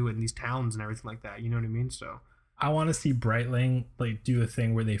sell to in these towns and everything like that. You know what I mean? So I want to see Breitling like do a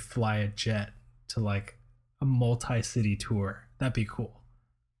thing where they fly a jet to like a multi-city tour. That'd be cool.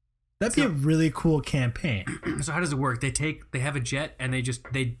 That'd be a really cool campaign. So how does it work? They have a jet and they just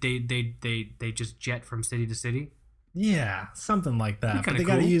jet from city to city. Yeah, something like that. But they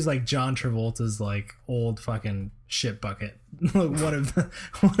got to use like John Travolta's like old fucking shit bucket, like one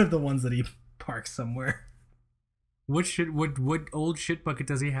of the ones that he parks somewhere. What old shit bucket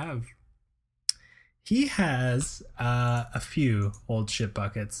does he have? He has a few old shit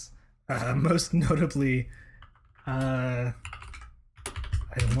buckets. Most notably, I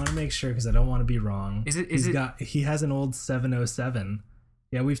want to make sure because I don't want to be wrong. He has an old 707.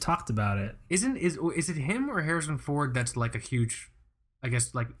 Yeah, we've talked about it. Is it him or Harrison Ford that's like a huge, I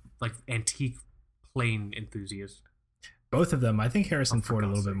guess like antique plane enthusiast? Both of them. I think Harrison Ford a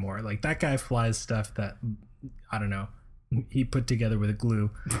little bit more. Like that guy flies stuff that I don't know. He put together with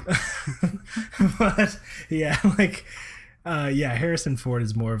glue. But yeah, Harrison Ford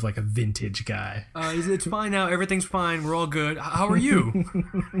is more of like a vintage guy. It's fine now. Everything's fine. We're all good. How are you?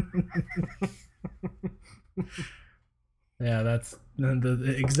 Yeah, that's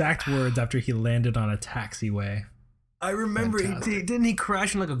the exact words after he landed on a taxiway. I remember. Didn't he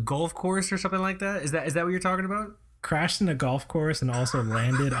crash in like a golf course or something like that? Is that what you're talking about? Crashed in a golf course and also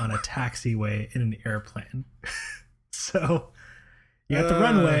landed on a taxiway in an airplane. So you got the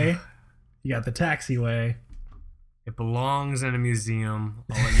runway, you got the taxiway. It belongs in a museum.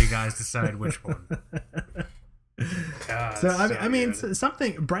 I'll let you guys decide which one. God, I mean,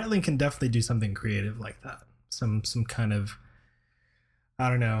 something Breitling can definitely do something creative like that. Some kind of, I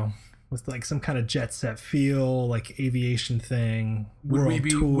don't know, with like some kind of jet set feel, like aviation thing. Would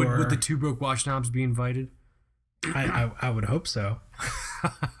the Two Broke Watch Snobs be invited? I would hope so.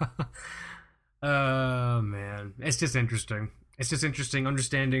 Oh man, it's just interesting. It's just interesting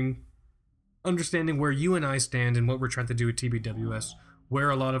understanding where you and I stand and what we're trying to do at TBWS, where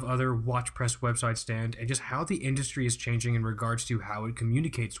a lot of other watch press websites stand, and just how the industry is changing in regards to how it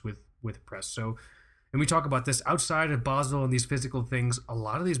communicates with press. So, and we talk about this outside of Basel and these physical things, a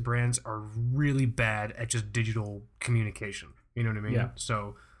lot of these brands are really bad at just digital communication. You know what I mean? Yeah.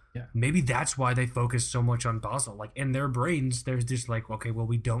 So yeah, maybe that's why they focus so much on Basel. Like in their brains, there's just like, okay, well,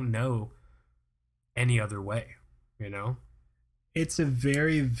 we don't know any other way, you know? It's a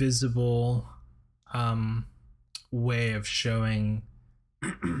very visible way of showing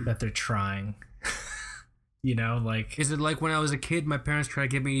that they're trying. You know, like, is it like when I was a kid, my parents tried to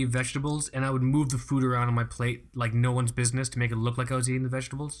get me to eat vegetables and I would move the food around on my plate like no one's business to make it look like I was eating the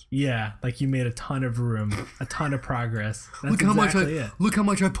vegetables? Yeah, like you made a ton of room, a ton of progress. That's it. Look how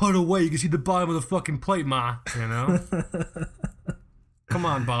much I put away. You can see the bottom of the fucking plate, ma. You know? Come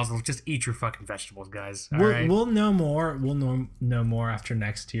on, Basel, just eat your fucking vegetables, guys. We'll know more. We'll know more after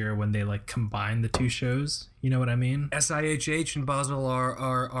next year when they like combine the two shows. You know what I mean? SIHH and Basel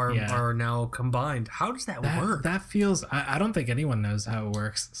are now combined. How does that work? That feels. I don't think anyone knows how it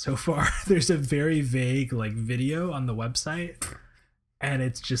works so far. There's a very vague like video on the website, and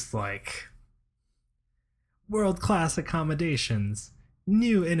it's just like world-class accommodations,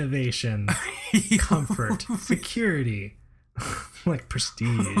 new innovation, comfort, security. Like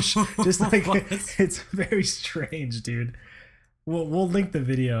prestige, just like it's very strange, dude. We'll link the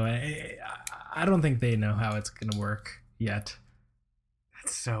video. I don't think they know how it's gonna work yet.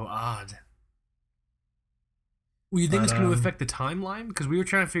 That's so odd. Well, you think it's going to affect the timeline? Because we were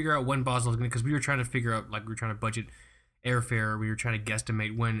trying to figure out when Basel was going to. Because we were trying to figure out, like, we were trying to budget airfare. We were trying to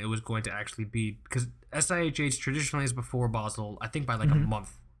guesstimate when it was going to actually be. Because SIHH traditionally is before Basel, I think by like a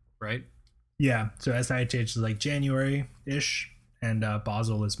month, right? Yeah, so SIHH is like January-ish, and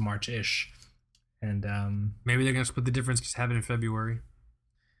Basel is March-ish. And maybe they're gonna split the difference, just have it in February.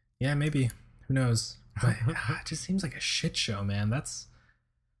 Yeah, maybe. Who knows? But it just seems like a shit show, man. That's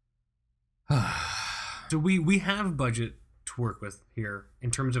so we have budget to work with here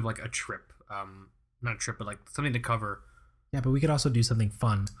in terms of like a trip. Not a trip, but like something to cover. Yeah, but we could also do something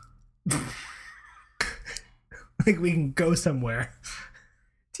fun. Like we can go somewhere.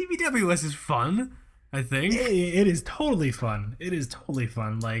 TVWS is fun, I think. It is totally fun. It is totally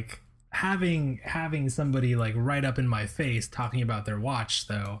fun. Like having somebody like right up in my face talking about their watch,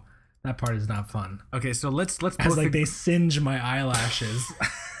 though, that part is not fun. Okay, so let's both they singe my eyelashes.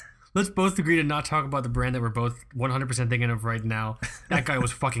 Let's both agree to not talk about the brand that we're both 100% thinking of right now. That guy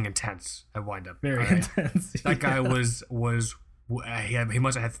was fucking intense at Wind Up. Very intense. That guy was he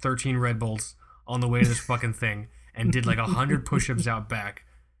must have had 13 Red Bulls on the way to this fucking thing and did like 100 push-ups out back.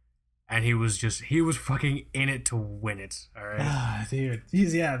 And he was fucking in it to win it. All right, dude.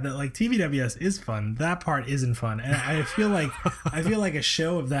 Like TVWS is fun. That part isn't fun, and I feel like a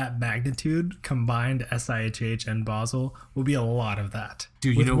show of that magnitude combined, SIHH and Basel, will be a lot of that.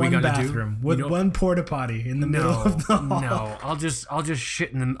 Dude, you know what we gotta do? With one porta potty in the middle of the hall. No, I'll just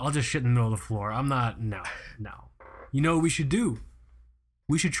shit in the middle of the floor. I'm not. No. You know what we should do?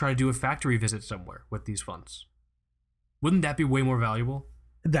 We should try to do a factory visit somewhere with these funds. Wouldn't that be way more valuable?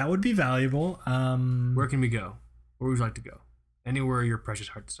 That would be valuable. Where can we go? Where would you like to go? Anywhere your precious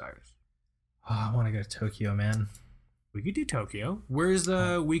heart desires. Oh, I want to go to Tokyo, man. We could do Tokyo. Where's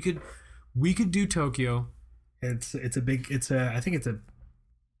we could do Tokyo. I think it's a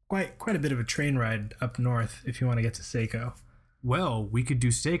quite a bit of a train ride up north if you want to get to Seiko. Well, we could do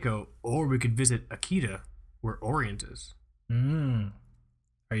Seiko, or we could visit Akita, where Orient is.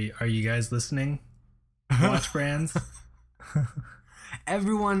 Are you guys listening? Watch brands.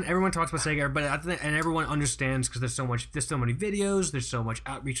 Everyone talks about Sega, but and everyone understands because there's so many videos, there's so much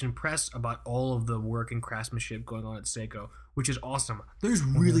outreach and press about all of the work and craftsmanship going on at Seiko, which is awesome. There's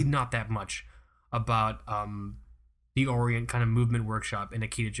really not that much about the Orient kind of movement workshop in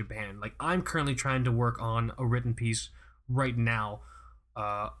Akita, Japan. Like I'm currently trying to work on a written piece right now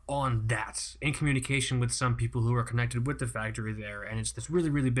on that in communication with some people who are connected with the factory there, and it's this really,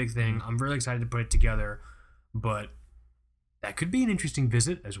 really big thing. I'm really excited to put it together, but that could be an interesting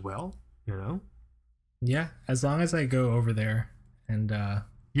visit as well, you know? Yeah, as long as I go over there and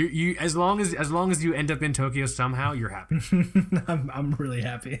you as long as you end up in Tokyo somehow, you're happy. I'm really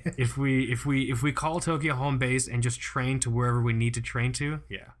happy. If we call Tokyo home base and just train to wherever we need to train to,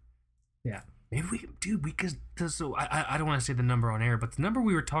 yeah. Maybe so I don't want to say the number on air, but the number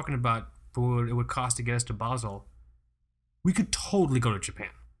we were talking about for what it would cost to get us to Basel, we could totally go to Japan.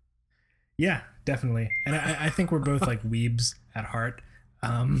 Yeah, definitely. And I think we're both like weebs at heart.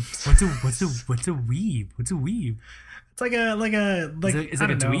 What's a weeb? What's a weeb? It's like is it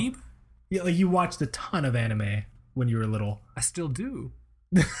a dweeb? Yeah, like you watched a ton of anime when you were little. I still do.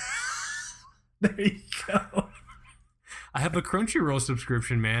 There you go. I have a Crunchyroll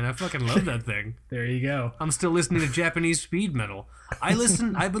subscription, man. I fucking love that thing. There you go. I'm still listening to Japanese speed metal.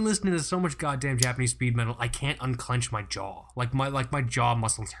 I've been listening to so much goddamn Japanese speed metal. I can't unclench my jaw. Like my jaw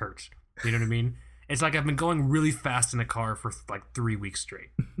muscles hurt. You know what I mean? It's like I've been going really fast in a car for like 3 weeks straight.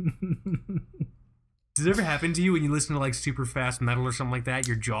 Does it ever happen to you when you listen to like super fast metal or something like that?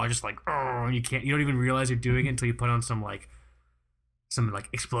 Your jaw just like, oh, and you don't even realize you're doing it until you put on some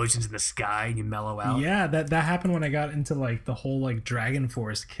explosions in the sky and you mellow out. Yeah, that happened when I got into like the whole like Dragon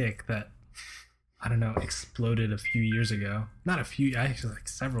Force kick that, I don't know, exploded a few years ago. Actually like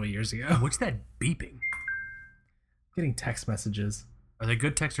several years ago. What's that beeping? Getting text messages. Are they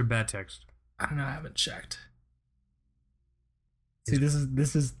good text or bad text? I don't know. I haven't checked. See,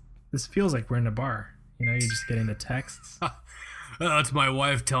 this feels like we're in a bar. You know, you're just getting the texts. That's my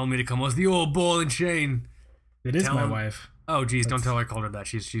wife telling me to come with the old ball and chain. It is my wife. Oh, geez, don't tell her I called her that.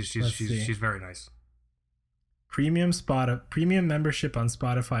 She's very nice. Premium membership on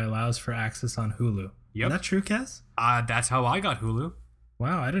Spotify allows for access on Hulu. Yep. Is that true, Kaz? That's how I got Hulu.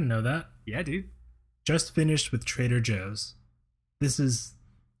 Wow, I didn't know that. Yeah, dude. Just finished with Trader Joe's. This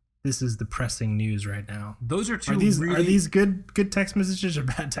is depressing news right now. Those are two. Are these good text messages or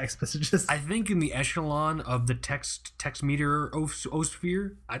bad text messages? I think in the echelon of the text meter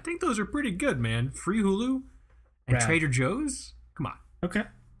osphere, I think those are pretty good, man. Free Hulu and Rad. Trader Joe's. Come on. Okay.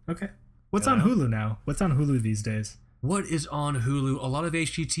 What's on Hulu now? What's on Hulu these days? What is on Hulu? A lot of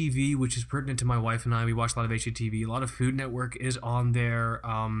HGTV, which is pertinent to my wife and I. We watch a lot of HGTV. A lot of Food Network is on there.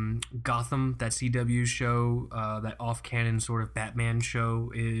 Gotham, that CW show, that off-canon sort of Batman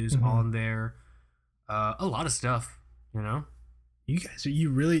show is on there. A lot of stuff, you know? you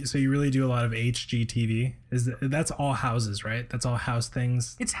really do a lot of HGTV? That's all houses, right? That's all house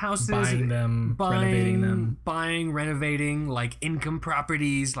things. It's houses, buying them, renovating them, renovating, like income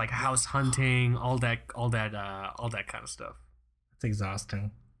properties, like house hunting, all that kind of stuff. It's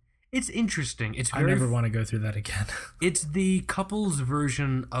exhausting. It's interesting. I never want to go through that again. It's the couple's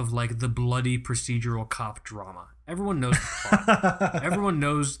version of like the bloody procedural cop drama. Everyone knows the plot. Everyone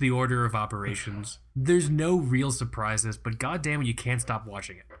knows the order of operations. There's no real surprises, but goddamn it, you can't stop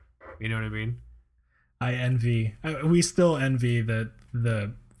watching it. You know what I mean? We still envy the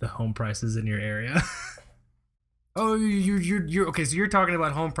home prices in your area. Oh, you're okay. So you're talking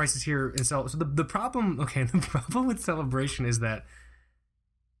about home prices here in so the problem. Okay, the problem with Celebration is that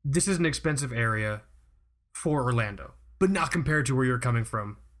this is an expensive area for Orlando, but not compared to where you're coming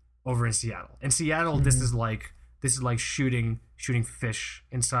from over in Seattle. In Seattle, this is like shooting fish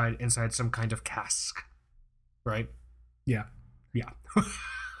inside some kind of cask, right? Yeah. Yeah.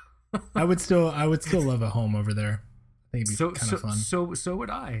 I would still love a home over there. I think it'd be kind of fun. So would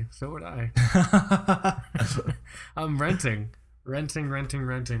I. I'm renting,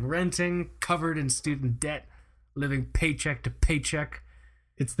 covered in student debt, living paycheck to paycheck.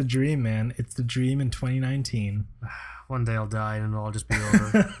 It's the dream, man. It's the dream in 2019. One day I'll die and it'll all just be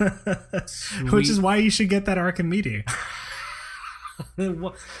over. Which is why you should get that Archimedes.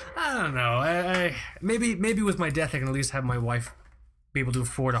 Well, I don't know. Maybe with my death I can at least have my wife be able to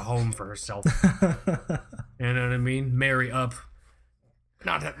afford a home for herself. You know what I mean? Marry up.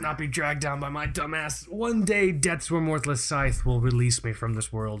 Not be dragged down by my dumb ass. One day, Death's Remorseless Scythe will release me from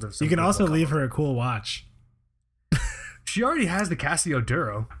this world. You can also leave her a cool watch. She already has the Casio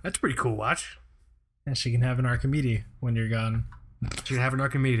Duro. That's a pretty cool watch. And she can have an Archimedes when you're gone. She can have an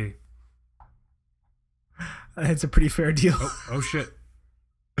Archimedes. It's a pretty fair deal. Oh shit.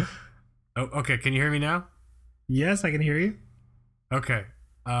 Oh, okay. Can you hear me now? Yes, I can hear you. Okay.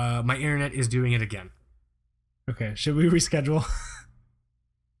 My internet is doing it again. Okay. Should we reschedule?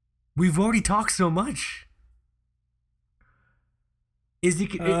 We've already talked so much.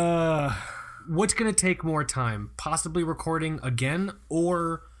 What's going to take more time? Possibly recording again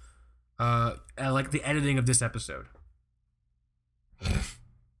or like the editing of this episode?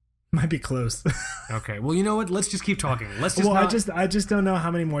 Might be close. Okay. Well, you know what? Let's just keep talking. I just don't know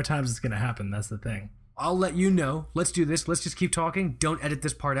how many more times it's going to happen. That's the thing. I'll let you know. Let's do this. Let's just keep talking. Don't edit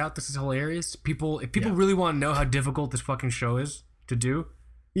this part out. This is hilarious. If people really want to know how difficult this fucking show is to do.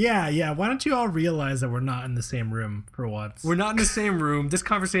 Yeah. Why don't you all realize that we're not in the same room for once? We're not in the same room. This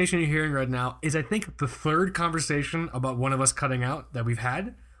conversation you're hearing right now is, I think, the third conversation about one of us cutting out that we've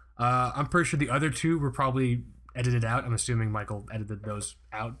had. I'm pretty sure the other two were probably edited out. I'm assuming Michael edited those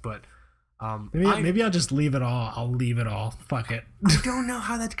out, but maybe I'll just leave it all. I'll leave it all. Fuck it. I don't know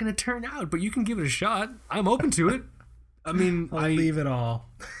how that's gonna turn out, but you can give it a shot. I'm open to it. I mean, I'll leave it all.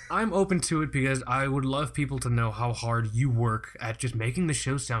 I'm open to it because I would love people to know how hard you work at just making the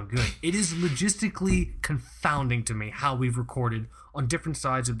show sound good. It is logistically confounding to me how we've recorded on different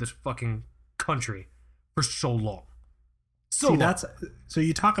sides of this fucking country for so long. So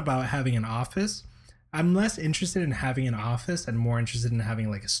you talk about having an office. I'm less interested in having an office and more interested in having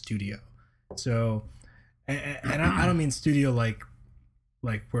like a studio. So, and I don't mean studio like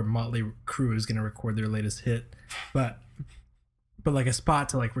where Motley Crue is going to record their latest hit, but like a spot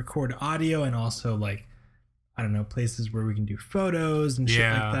to like record audio and also like, I don't know, places where we can do photos and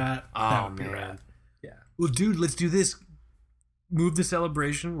shit like that. That would be rad. Yeah. Well, dude, let's do this. Move the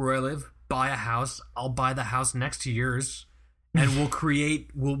Celebration where I live. Buy a house. I'll buy the house next to yours. And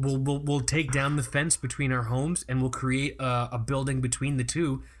we'll take down the fence between our homes and we'll create a building between the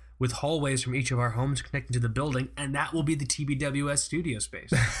two with hallways from each of our homes connecting to the building, and that will be the TBWS studio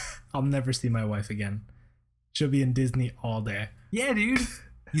space. I'll never see my wife again. She'll be in Disney all day. Yeah, dude.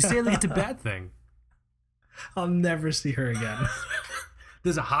 You say like it's a bad thing. I'll never see her again.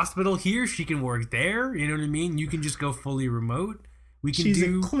 There's a hospital here. She can work there. You know what I mean? You can just go fully remote. She's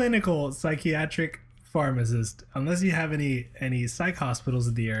a clinical psychiatric pharmacist. Unless you have any psych hospitals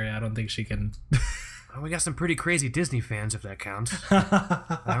in the area, I don't think she can. Well, we got some pretty crazy Disney fans, if that counts.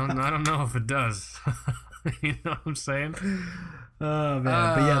 I don't know if it does. You know what I'm saying? Oh man,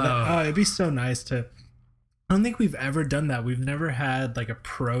 but yeah, it'd be so nice to. I don't think we've ever done that. We've never had like a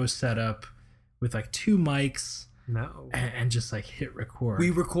pro setup with like 2 mics. No. And just like hit record. We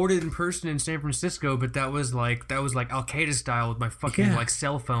recorded in person in San Francisco, but that was like Al Qaeda style with my fucking like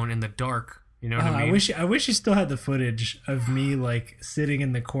cell phone in the dark. You know what I mean? I wish you still had the footage of me like sitting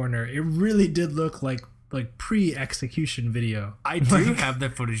in the corner. It really did look like pre-execution video. I do have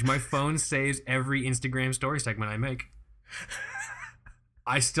that footage. My phone saves every Instagram story segment I make.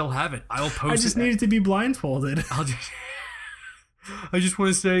 I still have it. I'll post it. I just needed to be blindfolded. I just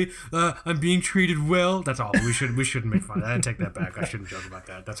want to say I'm being treated well. That's all. We shouldn't make fun of that. I take that back. I shouldn't joke about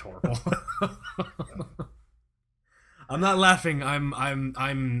that. That's horrible. I'm not laughing.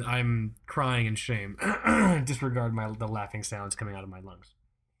 I'm crying in shame. Disregard the laughing sounds coming out of my lungs.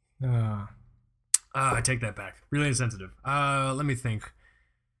 I take that back. Really insensitive. Let me think.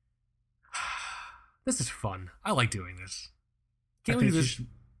 This is fun. I like doing this. I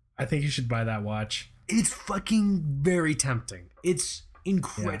think you should buy that watch. It's fucking very tempting. It's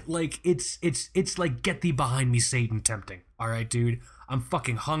incredible. Yeah. Like it's like get thee behind me, Satan tempting. All right, dude. I'm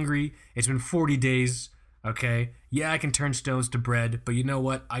fucking hungry. It's been 40 days. Okay. Yeah, I can turn stones to bread, but you know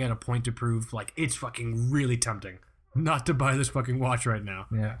what? I got a point to prove. Like it's fucking really tempting not to buy this fucking watch right now.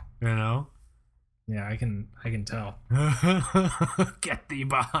 Yeah. You know? Yeah, I can tell. Get thee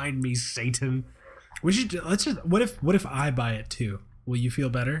behind me, Satan. What if I buy it too? Will you feel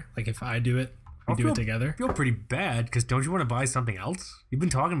better? Like if I do it, we do it together? I feel pretty bad because don't you want to buy something else? You've been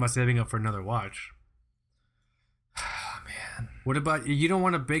talking about saving up for another watch. Oh man. What about you? Don't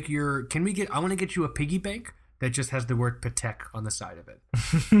want to break your? I want to get you a piggy bank that just has the word Patek on the side of it.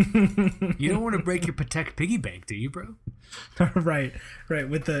 You don't want to break your Patek piggy bank, do you, bro? Right.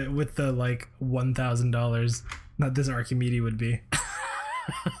 With the like $1,000 that this Archimedes would be.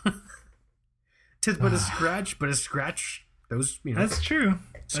 Tis but a scratch. Those, you know. That's true.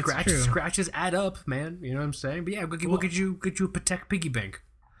 Scratches add up, man. You know what I'm saying? But yeah, we'll get you a Patek piggy bank.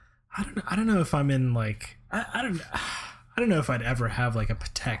 I don't know if I'm in like I don't know if I'd ever have like a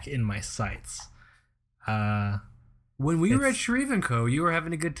Patek in my sights. When we were at Shreve & Co., you were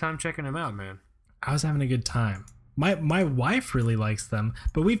having a good time checking them out, man. I was having a good time. My wife really likes them,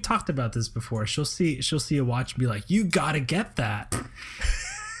 but we've talked about this before. She'll see a watch and be like, "You gotta get that."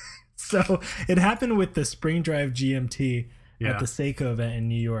 So it happened with the Spring Drive GMT at the Seiko event in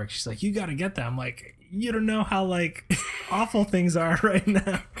New York. She's like, "You gotta get that." I'm like, "You don't know how like awful things are right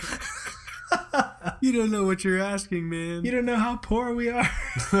now. You don't know what you're asking, man. You don't know how poor we are."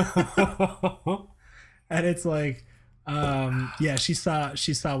 And it's like, she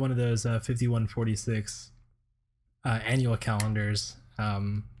saw one of those 5146 annual calendars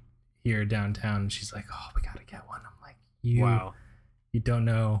here downtown. She's like, "Oh, we gotta get one." I'm like, Wow. You don't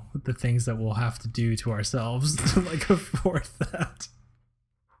know the things that we'll have to do to ourselves to like afford that.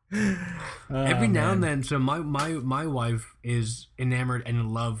 Every now and then, so my wife is enamored and in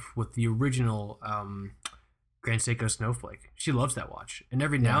love with the original Grand Seiko Snowflake. She loves that watch, and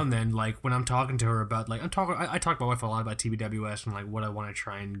every now and then, like when I'm talking to her about like I talk to my wife a lot about TBWS and like what I want to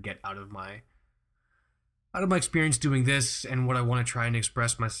try and get out of my experience doing this and what I want to try and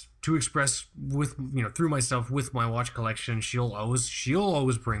express with through myself with my watch collection. She'll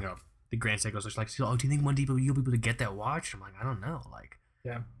always bring up the Grand Seiko. So she's like, "Oh, do you think one day you'll be able to get that watch?" I'm like, "I don't know." Like,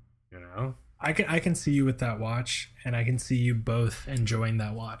 yeah, you know, I can see you with that watch, and I can see you both enjoying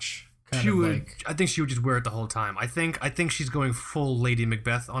that watch. I think she would just wear it the whole time. I think she's going full Lady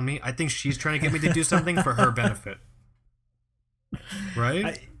Macbeth on me. I think she's trying to get me to do something for her benefit.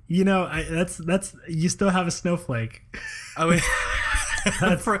 Right? That's you still have a snowflake. I mean,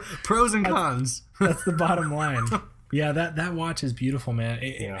 that's pros and cons. That's the bottom line. Yeah, that watch is beautiful, man.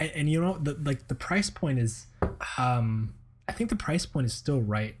 And you know, the price point is, I think the price point is still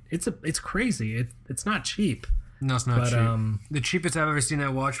right. It's crazy. It's not cheap. No, it's not cheap. The cheapest I've ever seen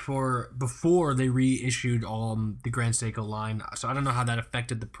that watch for before they reissued the Grand Seiko line. So I don't know how that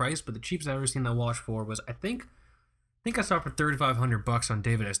affected the price, but the cheapest I've ever seen that watch for was I think I saw it for $3,500 on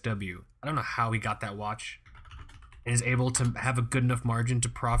David SW. I don't know how he got that watch and is able to have a good enough margin to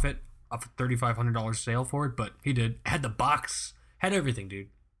profit off a $3,500 sale for it, but he did. Had the box, had everything, dude.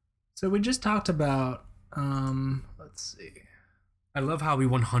 So we just talked about let's see. I love how we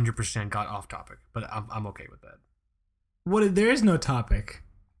 100% got off topic, but I'm okay with that. There is no topic.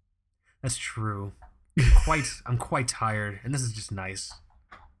 That's true. I'm quite tired, and this is just nice.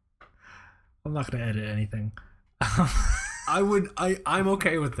 I'm not gonna edit anything. I'm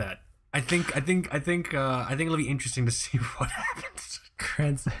okay with that. I think it'll be interesting to see what happens.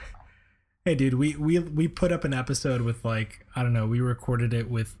 Hey dude, we put up an episode with like, I don't know, we recorded it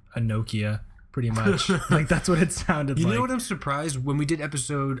with a Nokia pretty much. Like that's what it sounded like. You know what, I'm surprised when we did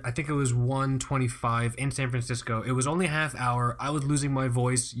episode, I think it was 125 in San Francisco. It was only half hour. I was losing my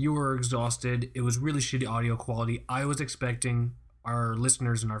voice. You were exhausted. It was really shitty audio quality. I was expecting our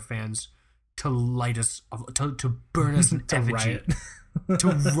listeners and our fans to light us, to burn us in effigy, to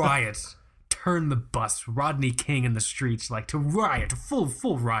riot, turn the bus, Rodney King in the streets, like to riot, full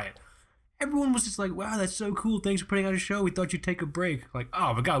riot. Everyone was just like, "Wow, that's so cool! Thanks for putting out a show. We thought you'd take a break." Like,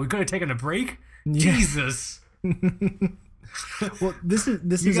 oh my god, we could have taken a break. Yeah. Jesus. Well, this You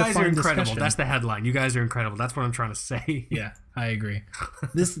is guys a fun are incredible. discussion. That's the headline. You guys are incredible. That's what I'm trying to say. Yeah, I agree.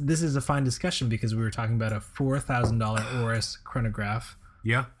 This is a fine discussion because we were talking about a $4,000 Oris chronograph.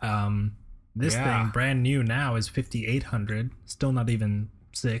 Yeah. This thing, brand new now, is $5,800. Still not even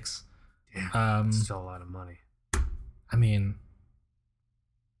 $6,000. Yeah. Still a lot of money. I mean,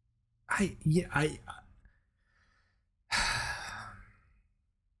 I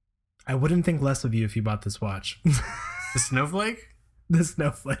wouldn't think less of you if you bought this watch. The snowflake? The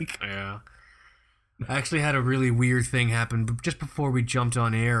snowflake. Yeah. I actually had a really weird thing happen just before we jumped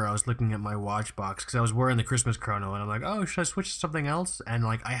on air. I was looking at my watch box because I was wearing the Christmas chrono, and I'm like, oh, should I switch to something else? And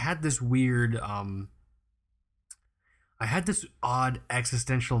like, I had this weird, I had this odd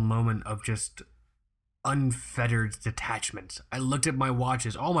existential moment of just unfettered detachment. I looked at my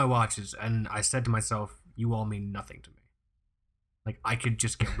watches, all my watches, and I said to myself, you all mean nothing to me. Like, I could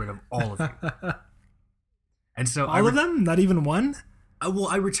just get rid of all of you. And so all of them? Not even one? Well,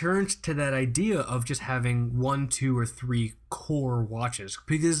 I returned to that idea of just having 1, 2, or 3 core watches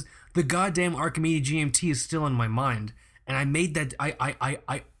because the goddamn Archimedes GMT is still in my mind, and I made that.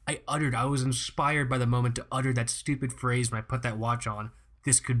 I was inspired by the moment to utter that stupid phrase when I put that watch on.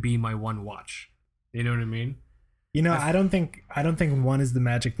 This could be my one watch. You know what I mean? You know, I don't think 1 is the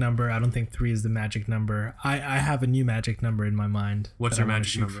magic number. I don't think 3 is the magic number. I have a new magic number in my mind. What's your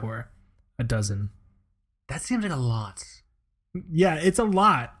magic number? For 12. That seems like a lot. Yeah, it's a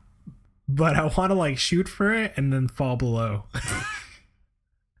lot, but I want to like shoot for it and then fall below.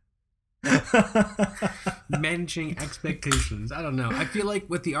 Managing expectations. I don't know. I feel like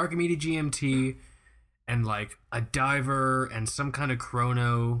with the Archimedes GMT and like a diver and some kind of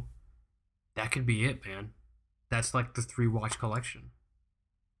chrono, that could be it, man. That's like the 3 watch collection.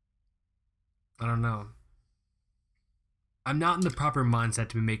 I don't know. I'm not in the proper mindset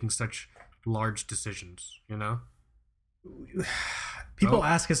to be making such large decisions, you know? People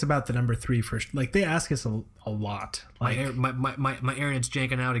ask us about the number 3 first. Like, they ask us a lot. Like, my internet's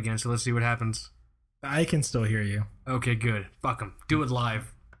janking out again, so let's see what happens. I can still hear you. Okay, good. Fuck them. Do it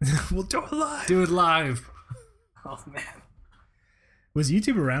live. We'll do it live. Do it live. Oh, man. Was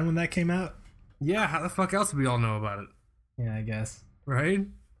YouTube around when that came out? Yeah, how the fuck else do we all know about it? Yeah, I guess. Right?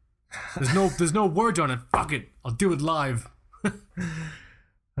 There's no words on it. Fuck it. I'll do it live.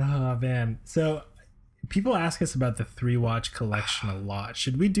 Oh, man. So people ask us about the 3 watch collection a lot.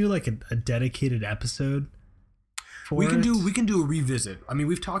 Should we do like a dedicated episode for we can it? do a revisit. I mean,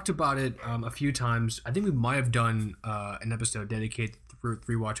 we've talked about it a few times. I think we might have done an episode dedicated for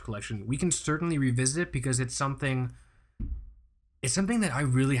 3 watch collection. We can certainly revisit it because it's something that I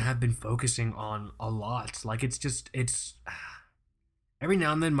really have been focusing on a lot. Like, it's every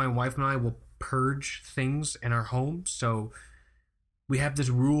now and then my wife and I will purge things in our home. So we have this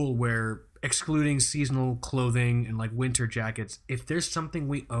rule where, excluding seasonal clothing and like winter jackets, if there's something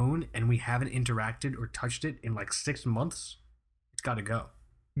we own and we haven't interacted or touched it in like 6 months, it's got to go.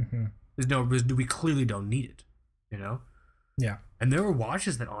 Mm-hmm. We clearly don't need it, you know? Yeah. And there are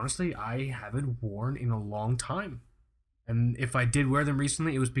watches that honestly I haven't worn in a long time. And if I did wear them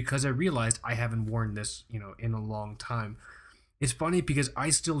recently, it was because I realized I haven't worn this, you know, in a long time. It's funny because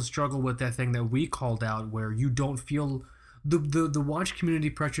I still struggle with that thing that we called out where you don't feel the watch community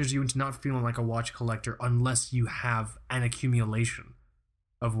pressures you into not feeling like a watch collector unless you have an accumulation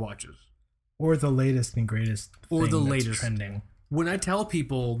of watches. Or the latest and greatest or thing the that's latest trending. When I tell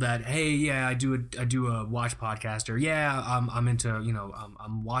people that, hey, yeah, I do a watch podcast, or yeah, I'm into, you know,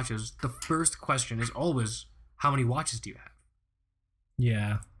 I'm watches, the first question is always, how many watches do you have?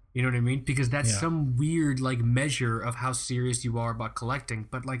 Yeah. You know what I mean? Because that's some weird like measure of how serious you are about collecting,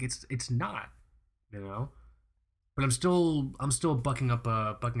 but like it's not, you know. But I'm still bucking up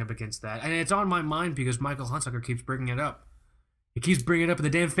against that, and it's on my mind because Michael Hunsucker keeps bringing it up. He keeps bringing it up in the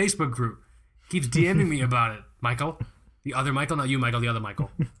damn Facebook group. He keeps DMing me about it. Michael, the other Michael, not you, Michael, the other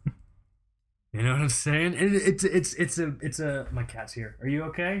Michael. You know what I'm saying? And it's a my cat's here. Are you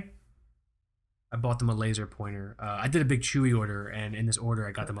okay? I bought them a laser pointer. I did a big Chewy order, and in this order,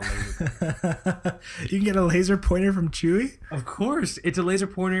 I got them a laser pointer. You can get a laser pointer from Chewy? Of course. It's a laser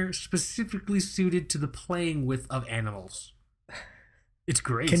pointer specifically suited to the playing with of animals. It's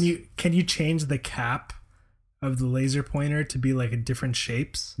great. Can you change the cap of the laser pointer to be like a different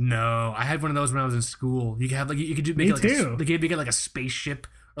shapes? No, I had one of those when I was in school. You could have like you could do make Me it like too. make it like a spaceship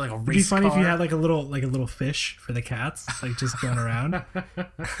or like a race car. It'd be funny if you had like a little fish for the cats, like just going around.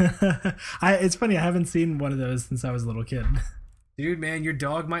 It's funny, I haven't seen one of those since I was a little kid. Dude, man, your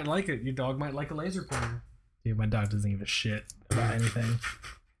dog might like it. Your dog might like a laser pointer. Dude, my dog doesn't give a shit about anything.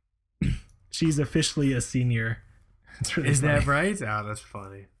 She's officially a senior. It's really Is funny. that right? Oh, that's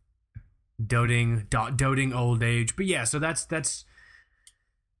funny. doting old age. But yeah, so that's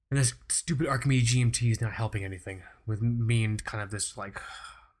and this stupid Archimedes GMT is not helping anything with me and kind of this like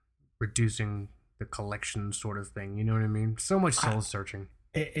reducing the collection sort of thing. You know what I mean? So much soul searching.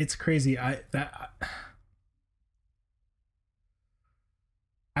 It's crazy. I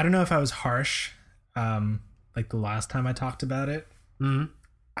don't know if I was harsh, like the last time I talked about it. Mm-hmm.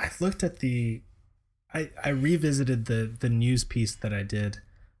 I looked at I revisited the news piece that I did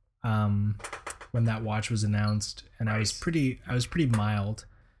when that watch was announced, and I was pretty mild,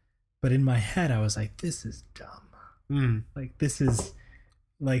 but in my head I was like, this is dumb. Like this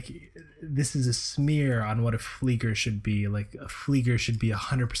is a smear on what a Flieger should be. Like a Flieger should be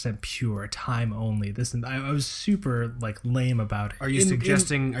 100% pure, time only. I was super like lame about it. Are you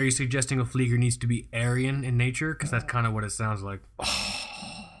suggesting a Flieger needs to be Aryan in nature? Because that's kind of what it sounds like.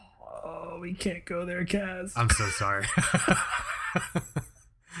 Oh, we can't go there, Kaz. I'm so sorry.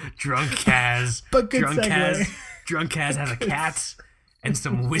 Drunk Kaz. But good segue. Drunk Kaz has a cat and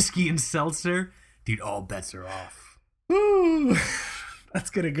some whiskey and seltzer. Dude, all bets are off. Woo! That's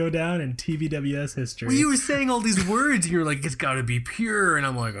gonna go down in TVWS history. Well, you were saying all these words, and you're like, "It's got to be pure," and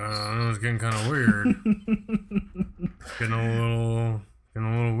I'm like, "Oh, it's getting kind of weird." It's getting a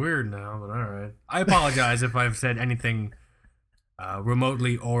little weird now, but all right. I apologize if I've said anything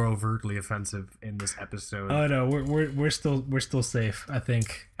remotely or overtly offensive in this episode. Oh no, we're still safe. I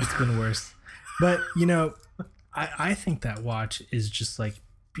think it's been worse, but you know, I think that watch is just like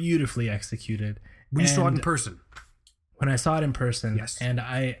beautifully executed. We saw it in person. When I saw it in person, yes. And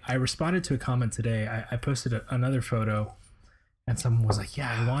I responded to a comment today. I posted another photo, and someone was like,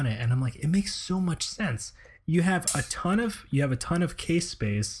 "Yeah, I want it," and I'm like, "It makes so much sense. You have a ton of case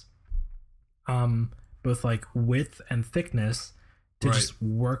space, both like width and thickness, to just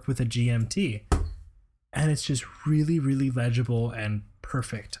work with a GMT, and it's just really, really legible and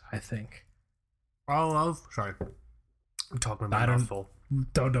perfect. I think." Sorry, I'm talking with my mouth full.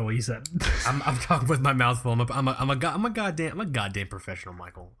 Don't know what you said. I'm talking with my mouth full. I'm a goddamn professional,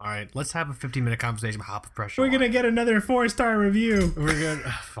 Michael. All right, let's have a 15-minute conversation about how professional. We're gonna get another 4-star review. We're good.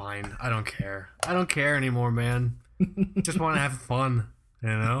 Fine. I don't care. I don't care anymore, man. Just want to have fun. You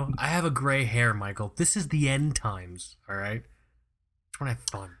know. I have a gray hair, Michael. This is the end times. All right. Just want to have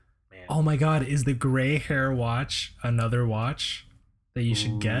fun, man. Oh my God! Is the gray hair watch another watch that you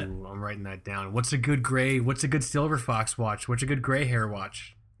should get? I'm writing that down. What's a good silver fox watch? What's a good gray hair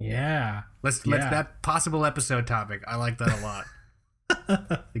watch? Yeah. Let's that possible episode topic. I like that a lot.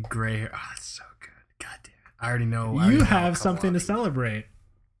 The gray hair. Oh, that's so good. God damn it. I already know. You have something to celebrate.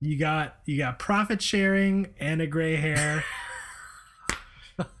 You got profit sharing and a gray hair.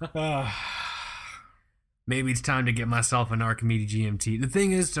 Maybe it's time to get myself an Archimedes GMT. The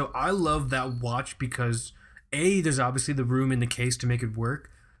thing is, so I love that watch because there's obviously the room in the case to make it work,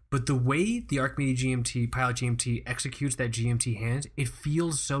 but the way the Archimedes GMT, Pilot GMT, executes that GMT hand, it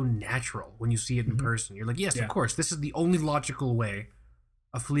feels so natural when you see it in person. You're like, yes, of course, this is the only logical way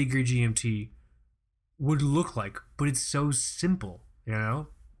a Flieger GMT would look like, but it's so simple, you know?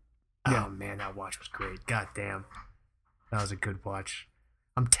 Yeah. Oh, man, that watch was great. God damn. That was a good watch.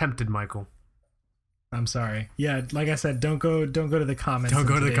 I'm tempted, Michael. I'm sorry. Yeah, like I said, don't go to the comments. Don't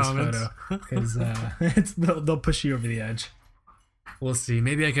go to the comments because they'll push you over the edge. We'll see.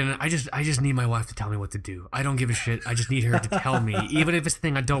 Maybe I can. I just need my wife to tell me what to do. I don't give a shit. I just need her to tell me, even if it's a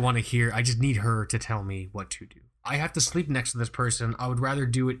thing I don't want to hear. I just need her to tell me what to do. I have to sleep next to this person. I would rather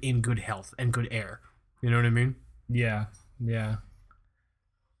do it in good health and good air. You know what I mean? Yeah.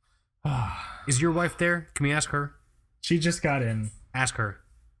 Is your wife there? Can we ask her? She just got in. Ask her.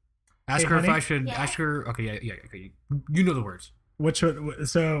 Ask her, honey? If I should. Yeah. Ask her. Okay, yeah. Okay, you know the words.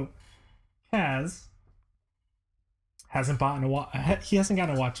 So, Kaz hasn't bought in a while. He hasn't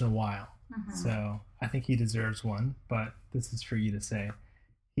gotten a watch in a while. So I think he deserves one. But this is for you to say.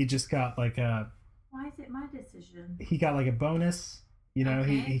 He just got like a. Why is it my decision? He got like a bonus. You know,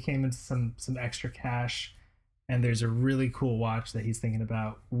 okay. he came into some extra cash, and there's a really cool watch that he's thinking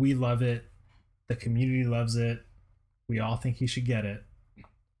about. We love it. The community loves it. We all think he should get it.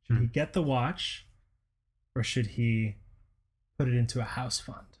 Should he get the watch, or should he put it into a house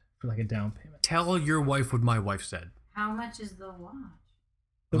fund for like a down payment? Tell your wife what my wife said. How much is the watch?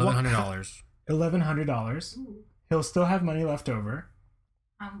 $1,100. $1,100. He'll still have money left over.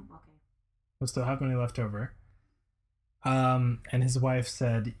 Okay. He'll still have money left over. And his wife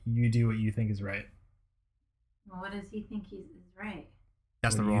said, "You do what you think is right." Well, what does he think is right?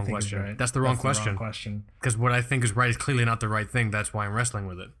 That's the wrong question. Right? That's the wrong question. Because what I think is right is clearly not the right thing. That's why I'm wrestling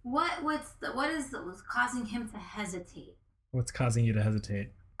with it. What's causing him to hesitate? What's causing you to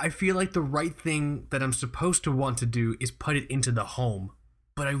hesitate? I feel like the right thing that I'm supposed to want to do is put it into the home,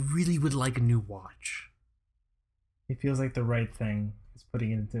 but I really would like a new watch. He feels like the right thing is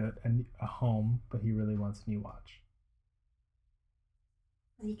putting it into a home, but he really wants a new watch.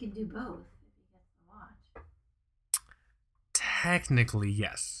 But he can do both if he gets the watch. Technically,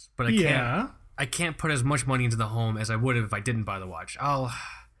 yes, but Yeah. I can't put as much money into the home as I would if I didn't buy the watch. So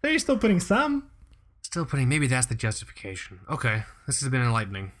you're still putting some. Still putting. Maybe that's the justification. Okay, this has been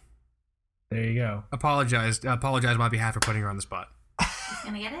enlightening. There you go. Apologize on my behalf for putting her on the spot. He's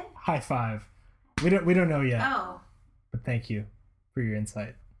gonna get it? High five. We don't know yet, Oh. but thank you for your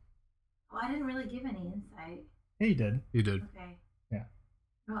insight. Well, I didn't really give any insight. Yeah, you did. You did. Okay. Yeah.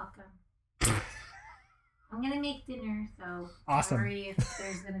 You're welcome. I'm gonna make dinner, so Awesome. sorry if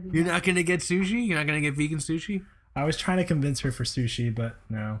there's gonna be. You're not gonna get sushi. You're not gonna get vegan sushi. I was trying to convince her for sushi, but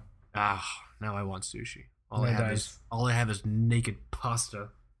no. Ah, now I want sushi. No All I have is naked pasta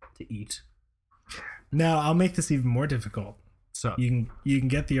to eat. Now I'll make this even more difficult. So You can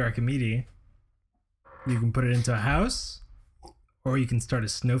get the Archimedes. You can put it into a house, or you can start a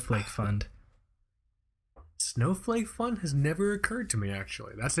snowflake fund. snowflake fun has never occurred to me.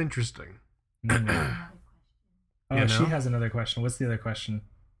 Actually, that's interesting. Another Oh, You know? she has another question. What's the other question?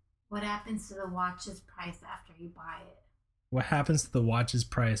 What happens to the watch's price after you buy it? What happens to the watch's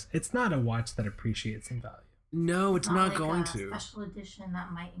price? It's not a watch that appreciates in value. No, it's not like going a to. special edition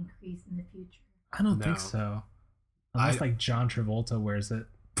that might increase in the future. I don't No. think so. Unless like John Travolta wears it,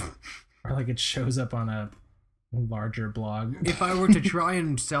 or like it shows up on a larger blog. If I were to try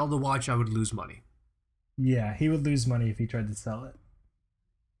and sell the watch, I would lose money. Yeah, he would lose money if he tried to sell it.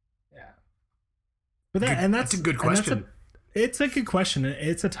 Yeah, but That's a good question. It's a good question.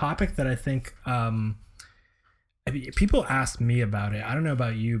 It's a topic that I think I mean, people ask me about it. I don't know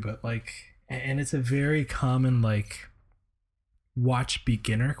about you, but like, and it's a very common like watch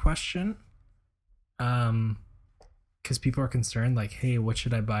beginner question. Because people are concerned, like, hey, what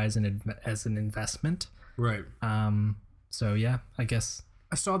should I buy as an investment? Right. So yeah, I guess.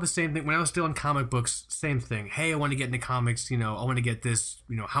 I saw the same thing when I was still in comic books. Same thing. Hey, I want to get into comics. You know, I want to get this.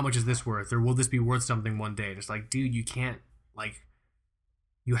 You know, how much is this worth? Or will this be worth something one day? And it's like, dude, you can't. Like,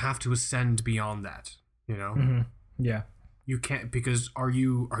 you have to ascend beyond that. You know. Mm-hmm. Yeah. You can't, because are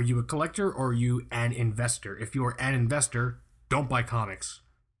you a collector or are you an investor? If you're an investor, don't buy comics.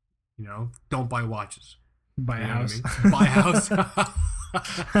 You know, don't buy watches. Buy a You know what house. I mean? Buy a house.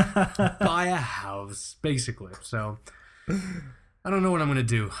 Buy a house, basically. So I don't know what I'm gonna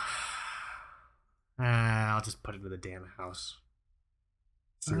do. I'll just put it with a damn house.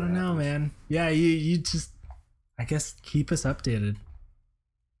 I don't know, man. Yeah, you just, I guess, keep us updated.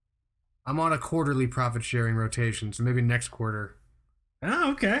 I'm on a quarterly profit sharing rotation, so maybe next quarter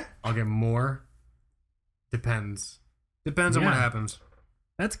Oh, okay. I'll get more. Depends on what Yeah. happens.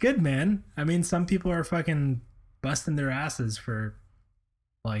 That's good, man. I mean, some people are fucking busting their asses for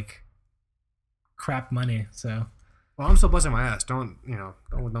like crap money. So Well, I'm still busting my ass. Don't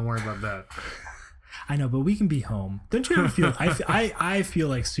worry about that. I know, but we can be home. Don't you ever feel? I feel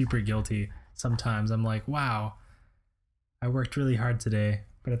like super guilty sometimes. I'm like, wow, I worked really hard today,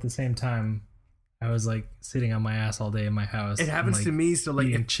 but at the same time, I was like sitting on my ass all day in my house. It happens and, to me. So like,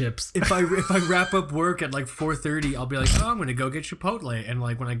 eating chips. if I wrap up work at like 4:30, I'll be like, oh, I'm gonna go get Chipotle, and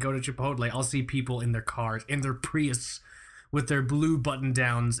like when I go to Chipotle, I'll see people in their cars, in their Prius, with their blue button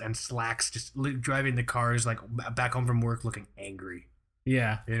downs and slacks, just driving the cars like back home from work, looking angry.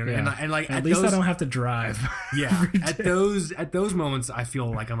 Yeah, You know, yeah. and like At least I don't have to drive. Yeah, every at day. those moments, I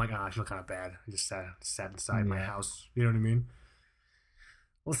feel like I feel kind of bad. I just sat inside my Yeah. house. You know what I mean?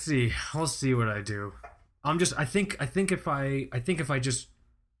 We'll see. I'll see what I do. I think if I just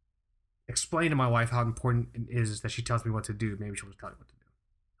explain to my wife how important it is that she tells me what to do, maybe she'll just tell me what to do.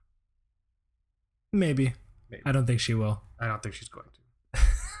 Maybe. Maybe. I don't think she will. I don't think she's going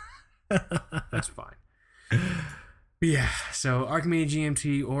to. That's fine. But yeah, so Archimedes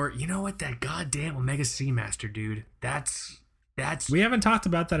GMT, or you know what, that goddamn Omega Seamaster, dude. That's We haven't talked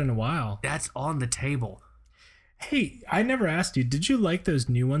about that in a while. that's on the table. Hey, I never asked you. Did you like those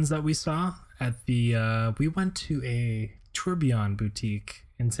new ones that we saw at the? We went to a Tourbillon boutique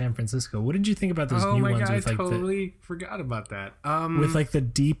in San Francisco. What did you think about those Oh new my ones god, with I like totally forgot about that. with like the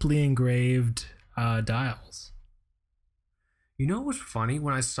deeply engraved dials? You know what's funny?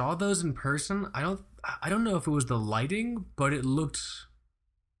 When I saw those in person, I don't know if it was the lighting, but it looked,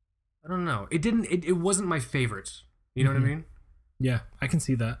 I don't know. It wasn't my favorite. You know what I mean? Yeah, I can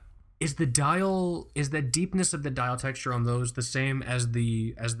see that. Is the deepness of the dial texture on those the same as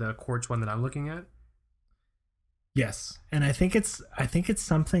the quartz one that I'm looking at? Yes, and I think it's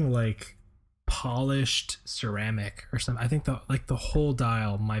something like polished ceramic or something. I think the whole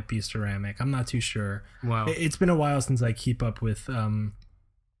dial might be ceramic. I'm not too sure. Wow. It's been a while since I keep up with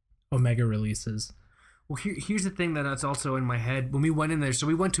Omega releases. Well, here's the thing that's also in my head. When we went in there, so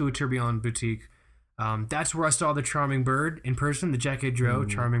we went to a Tourbillon boutique. That's where I saw the Charming Bird in person, the Jack Dro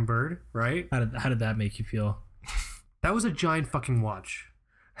Charming Bird, right? How did that make you feel? That was a giant fucking watch.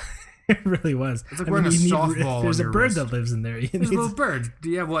 It really was. It's like wearing a softball. There's on a your bird wrist. that lives in there. There's a little bird.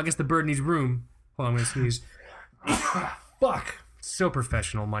 Yeah, well, I guess the bird needs room. Hold on, I'm gonna sneeze. Fuck. So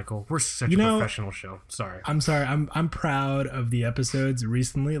professional, Michael. We're such a professional show. Sorry. I'm sorry. I'm proud of the episodes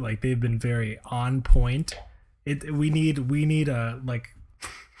recently. Like they've been very on point. We need a like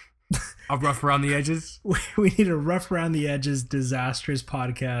a rough around the edges. We need a rough around the edges, disastrous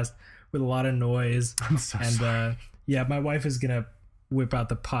podcast with a lot of noise. I'm so sorry. Yeah, my wife is gonna whip out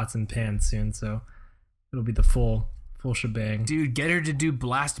the pots and pans soon, so it'll be the full shebang. Dude, get her to do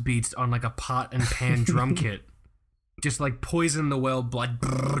blast beats on like a pot and pan drum kit. Just like Poison the Well, blood,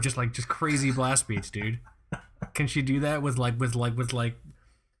 just crazy blast beats, dude. Can she do that with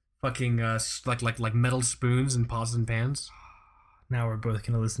fucking like metal spoons and pots and pans? Now we're both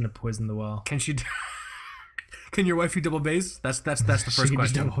gonna listen to Poison the Well. Can she? Can your wife do double bass? That's the first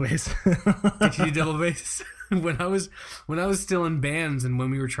question. Double bass. Can she do double bass? When I was still in bands and when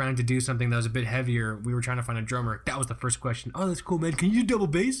we were trying to do something that was a bit heavier, we were trying to find a drummer. That was the first question. Oh, that's cool, man. Can you do double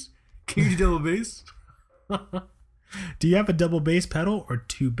bass? Can you do double bass? Do you have a double bass pedal or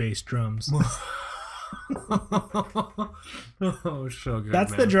 2 bass drums? Oh, so good.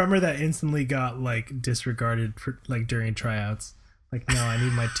 That's man. the drummer that instantly got like disregarded for like during tryouts. Like, no, I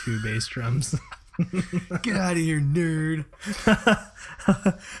need my 2 bass drums. Get out of here, nerd.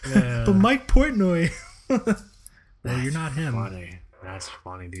 But Mike Portnoy. Well, you're not him. Funny. That's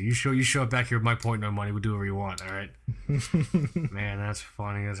funny, dude. You show up back here with Mike Portnoy money. We'll do whatever you want. All right. Man, that's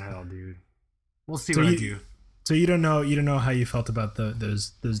funny as hell, dude. We'll see what I do. So you don't know how you felt about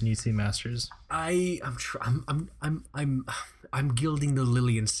those new Seamasters. I'm gilding the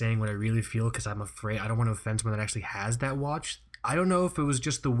lily and saying what I really feel because I'm afraid I don't want to offend someone that actually has that watch. I don't know if it was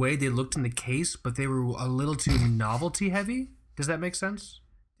just the way they looked in the case, but they were a little too novelty heavy. Does that make sense?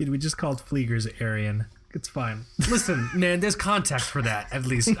 Dude, we just called Fleegers Aryan. It's fine. Listen, man, there's context for that, at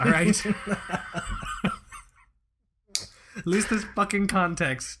least, all right? At least there's fucking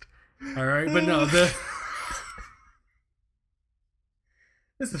context. All right? But no, this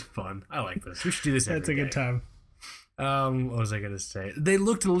is fun. I like this. We should do this every That's a good time. What was I going to say? They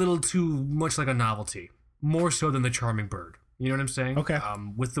looked a little too much like a novelty. More so than the Charming Bird. You know what I'm saying? Okay.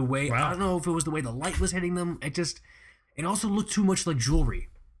 With the way, I don't know if it was the way the light was hitting them. It also looked too much like jewelry.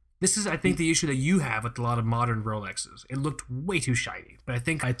 This is, I think, the issue that you have with a lot of modern Rolexes. It looked way too shiny. But I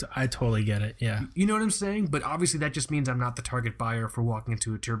think... I totally get it, yeah. You know what I'm saying? But obviously that just means I'm not the target buyer for walking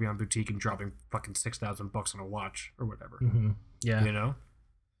into a Tourbillon boutique and dropping fucking $6,000 on a watch or whatever. Mm-hmm. Yeah. You know?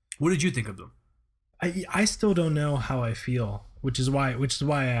 What did you think of them? I still don't know how I feel, which is why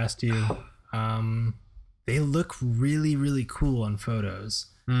I asked you. They look really, really cool on photos.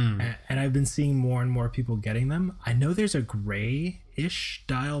 And I've been seeing more and more people getting them. I know there's a gray-ish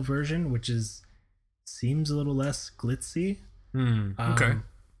dial version, which seems a little less glitzy. Okay.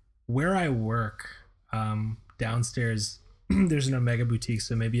 Where I work, downstairs, there's an Omega boutique,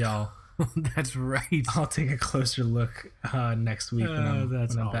 so maybe I'll That's right. I'll take a closer look next week when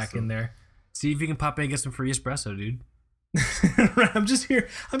I'm back in there. See if you can pop in and get some free espresso, dude. I'm just here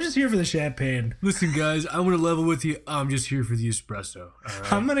for the champagne. Listen, guys, I want to level with you. I'm just here for the espresso. All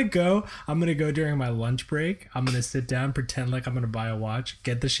right? I'm gonna go during my lunch break. I'm gonna sit down, pretend like I'm gonna buy a watch,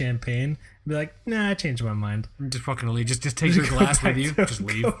 get the champagne, and be like, nah, I changed my mind. Just fucking leave. Just take your glass with you. Just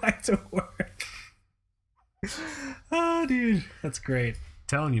leave. Go back to work. Oh, dude, that's great.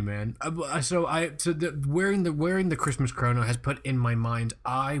 Telling you, man. Wearing the Christmas chrono has put in my mind.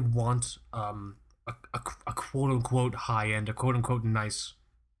 I want a quote unquote high end, a quote unquote nice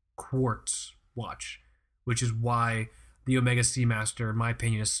quartz watch, which is why the Omega Seamaster, in my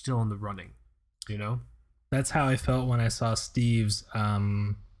opinion, is still in the running. You know, that's how I felt when I saw Steve's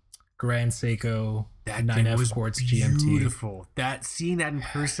Grand Seiko that 9F quartz GMT. Beautiful. Seeing that in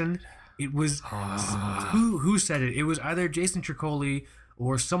person, it was who said it? It was either Jason Tricoli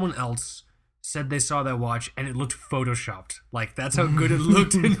or someone else said they saw that watch and it looked photoshopped. Like, that's how good it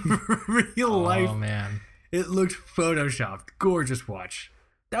looked in real life. Oh, man. It looked photoshopped. Gorgeous watch.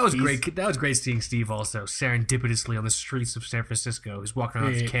 That was great. That was great seeing Steve also serendipitously on the streets of San Francisco. He's walking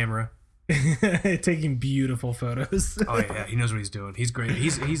around with his camera. Taking beautiful photos. Oh, yeah. He knows what he's doing. He's great. He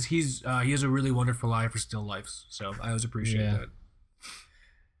has a really wonderful eye for still lifes. So I always appreciate that.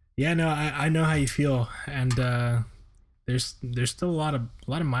 Yeah, no, I know how you feel. And, there's still a lot of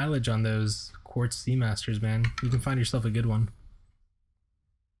mileage on those quartz Seamasters, man. You can find yourself a good one.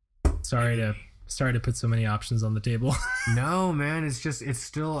 Sorry to Sorry to put so many options on the table. No, man, it's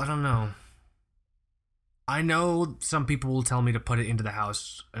still, I don't know. I know some people will tell me to put it into the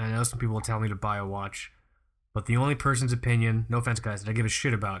house, and I know some people will tell me to buy a watch, but the only person's opinion, no offense, guys, that I give a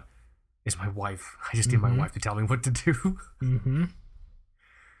shit about is my wife. I just need my wife to tell me what to do. Mm-hmm.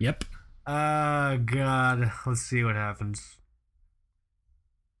 Yep. God. Let's see what happens.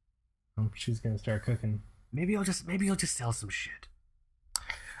 She's gonna start cooking. Maybe I'll just sell some shit.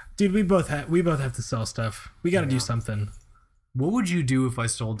 Dude, we both have to sell stuff. We got to do something. What would you do if I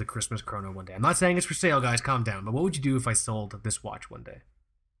sold the Christmas chrono one day? I'm not saying it's for sale, guys. Calm down. But what would you do if I sold this watch one day?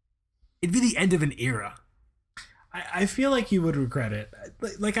 It'd be the end of an era. I feel like you would regret it.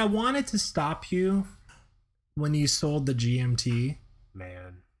 Like, I wanted to stop you when you sold the GMT.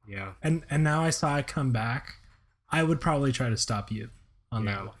 Man, yeah. And now I saw it come back. I would probably try to stop you on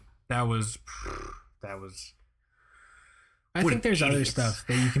that one. That was. I think there's other stuff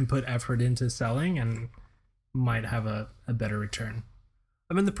that you can put effort into selling and might have a better return.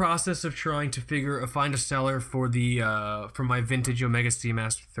 I'm in the process of trying to find a seller for for my vintage Omega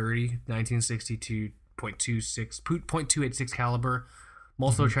Seamaster 30 1962 .286 caliber. I'm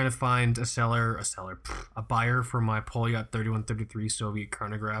also trying to find a buyer for my Polyot 3133 Soviet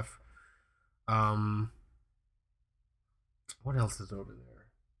chronograph. What else is over there?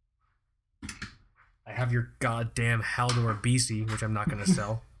 I have your goddamn Haldor BC, which I'm not going to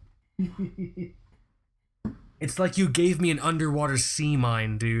sell. It's like you gave me an underwater sea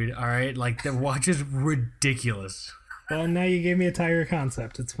mine, dude. All right, like the watch is ridiculous. Well, now you gave me a Tiger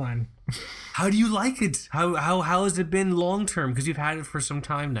Concept. It's fine. How do you like it? How has it been long term? Because you've had it for some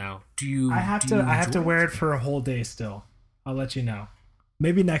time now. I have to wear it for a whole day still. I'll let you know.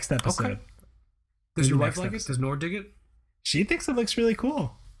 Maybe next episode. Okay. Does your wife like it? Does Nora dig it? She thinks it looks really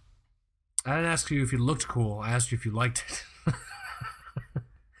cool. I didn't ask you if it looked cool. I asked you if you liked it.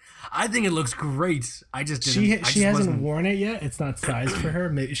 I think it looks great. I just didn't. She hasn't worn it yet. It's not sized for her.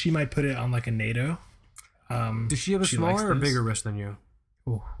 Maybe she might put it on like a NATO. Does she have a smaller or bigger wrist than you?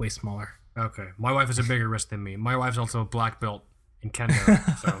 Oh, way smaller. Okay, my wife has a bigger wrist than me. My wife's also a black belt in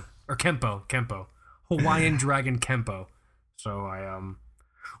kendo, or kempo, Hawaiian Dragon Kempo. So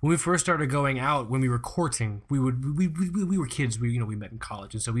when we first started going out, when we were courting, we were kids. We met in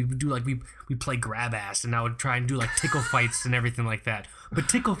college, and so we would do we play grab ass, and I would try and do like tickle fights and everything like that. But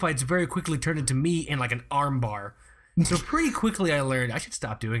tickle fights very quickly turned into me in like an arm bar. So pretty quickly I learned I should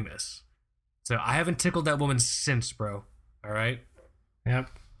stop doing this. So I haven't tickled that woman since, bro. All right. Yep.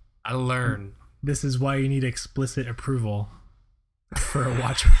 I learned. This is why you need explicit approval for a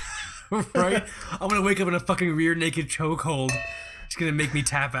watch. Right? I'm gonna wake up in a fucking rear naked chokehold. It's gonna make me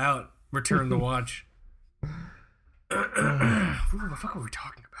tap out. Return the watch. What the fuck were we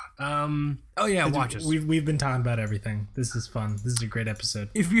talking about? Oh yeah, watches. We've been talking about everything. This is fun. This is a great episode.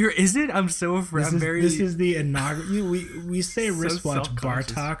 Is it? I'm so afraid. This is the inaugural. We say wristwatch bar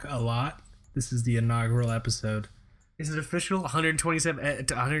talk a lot. This is the inaugural episode. Is it official? 127.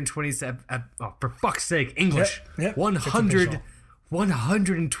 Oh, for fuck's sake, English. Yep.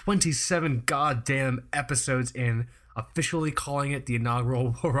 127 goddamn episodes in. Officially calling it the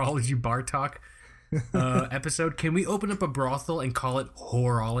inaugural Horology Bar Talk episode. Can we open up a brothel and call it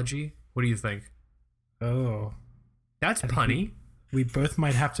Horology? What do you think? Oh, that's punny. We both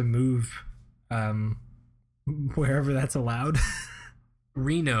might have to move wherever that's allowed.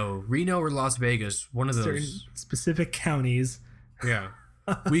 Reno or Las Vegas, one of those. Certain specific counties. Yeah.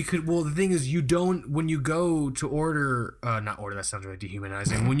 We could. Well, the thing is, you don't. When you go to order, not order. That sounds really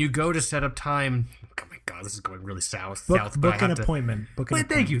dehumanizing. When you go to set up time, oh my god, this is going really south. Book an appointment.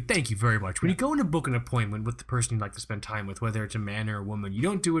 Thank you very much. When you go in to book an appointment with the person you'd like to spend time with, whether it's a man or a woman, you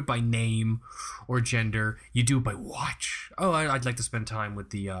don't do it by name or gender. You do it by watch. Oh, I'd like to spend time with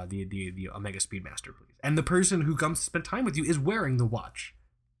the Omega Speedmaster, please. And the person who comes to spend time with you is wearing the watch.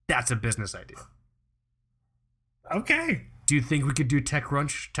 That's a business idea. Okay. Do you think we could do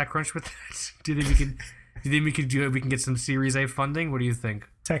TechCrunch with that? Do you think we could do it? We can get some Series A funding. What do you think?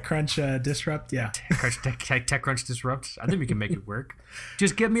 TechCrunch Disrupt, yeah. TechCrunch Disrupt. I think we can make it work.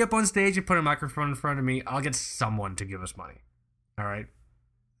 Just get me up on stage and put a microphone in front of me. I'll get someone to give us money. All right.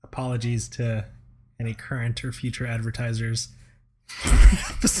 Apologies to any current or future advertisers.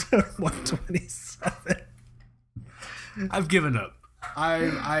 Episode 127. I've given up.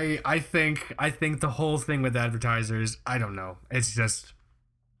 I think the whole thing with advertisers, I don't know. It's just,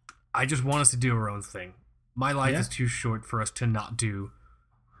 I just want us to do our own thing. My life is too short for us to not do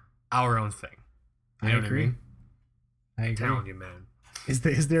our own thing. You know what I mean? I agree. I'm telling you, man.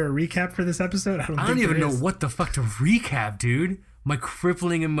 Is there a recap for this episode? I don't even know what the fuck to recap, dude. My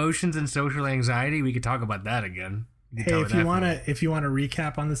crippling emotions and social anxiety. We could talk about that again. Hey, if you want to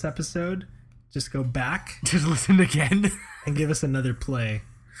recap on this episode, just go back Just listen again. and give us another play.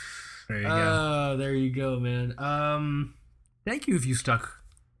 There you go. Oh, there you go, man. Thank you if you stuck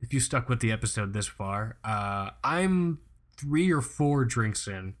with the episode this far. I'm 3 or 4 drinks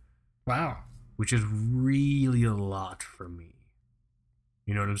in, Wow. which is really a lot for me.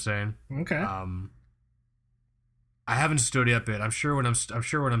 You know what I'm saying? Okay. I haven't stood up yet. I'm sure when I'm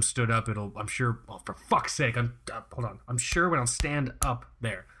stood up, Oh, for fuck's sake! Hold on. I'm sure when I'll stand up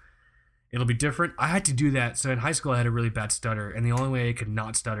there, it'll be different. I had to do that. So in high school, I had a really bad stutter, and the only way I could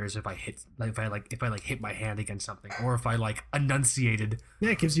not stutter is if I hit hit my hand against something, or if I enunciated. Yeah,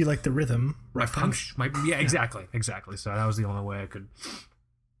 it gives you like the rhythm. My punch. Exactly. So that was the only way I could.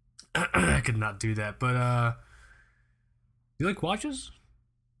 I could not do that. But you like watches?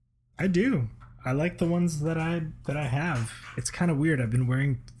 I do. I like the ones that I have. It's kind of weird. I've been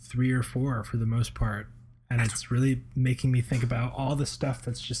wearing 3 or 4 for the most part, and it's really making me think about all the stuff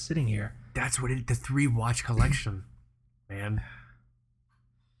that's just sitting here. That's what the 3 watch collection, man.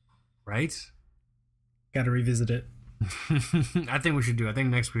 Right? Got to revisit it. I think we should do. I think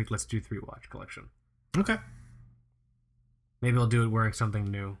next week let's do 3 watch collection. Okay. Maybe I'll do it wearing something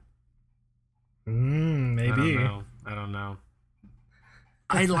new. Maybe. I don't know.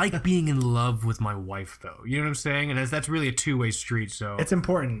 I like being in love with my wife, though. You know what I'm saying? And that's really a 2-way street. So It's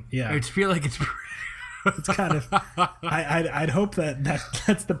important. Yeah. I feel like it's. It's kind of. I'd hope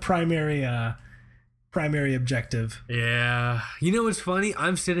that's the primary objective. Yeah. You know what's funny?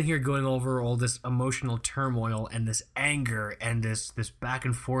 I'm sitting here going over all this emotional turmoil and this anger and this back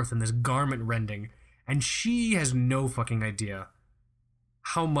and forth and this garment rending, and she has no fucking idea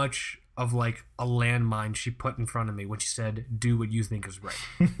how much of a landmine she put in front of me when she said, "Do what you think is right."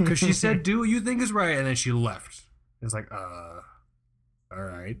 Because she said, "Do what you think is right," and then she left. It's like, all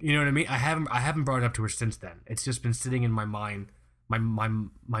right. You know what I mean? I haven't brought it up to her since then. It's just been sitting in my mind. We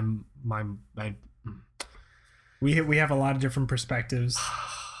have a lot of different perspectives.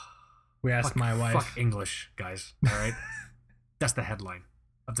 We asked my wife. Fuck English, guys. All right? That's the headline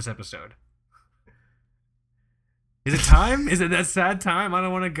of this episode. Is it time? Is it that sad time? I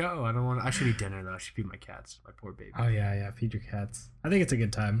don't want to go. I should eat dinner, though. I should feed my cats. My poor baby. Oh, yeah. Feed your cats. I think it's a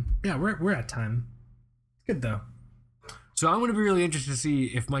good time. Yeah, we're at time. It's good, though. So I'm going to be really interested to see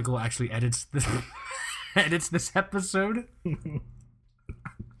if Michael actually edits this episode.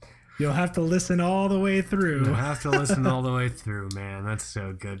 You'll have to listen all the way through. You'll have to listen all the way through, man. That's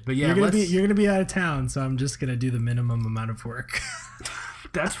so good. But yeah, you're gonna be out of town, so I'm just gonna do the minimum amount of work.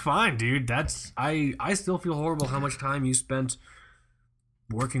 That's fine, dude. I still feel horrible how much time you spent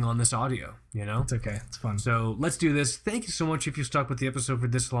working on this audio, you know? It's okay. It's fun. So let's do this. Thank you so much if you stuck with the episode for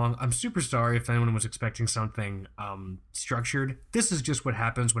this long. I'm super sorry if anyone was expecting something structured. This is just what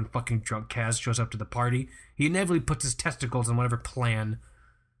happens when fucking drunk Kaz shows up to the party. He inevitably puts his testicles on whatever plan.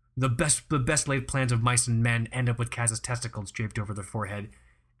 The best laid plans of mice and men end up with Kaz's testicles draped over their forehead.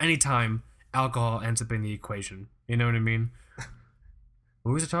 Anytime alcohol ends up in the equation. You know what I mean?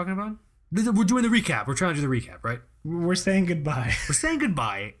 What was it talking about? We're doing the recap. We're trying to do the recap, right? We're saying goodbye. We're saying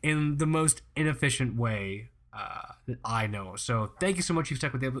goodbye in the most inefficient way that I know. So thank you so much. You've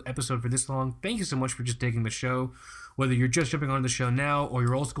stuck with the episode for this long. Thank you so much for just digging the show. Whether you're just jumping on the show now or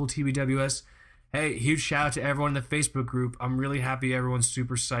you're old school TBWS, hey, huge shout out to everyone in the Facebook group. I'm really happy everyone's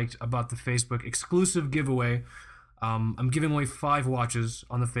super psyched about the Facebook exclusive giveaway. I'm giving away 5 watches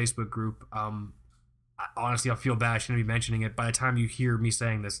on the Facebook group. Honestly, I feel bad I shouldn't be mentioning it. By the time you hear me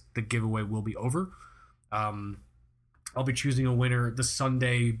saying this, the giveaway will be over. I'll be choosing a winner the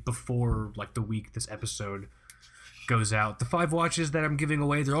Sunday before the week this episode goes out. The 5 watches that I'm giving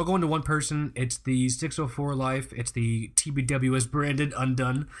away, they're all going to one person. It's the 604 Life. It's the TBWS branded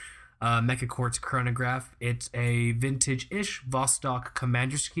Undone Mecha Quartz chronograph. It's a vintage-ish Vostok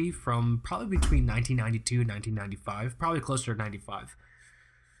Commander ski from probably between 1992 and 1995. Probably closer to 95.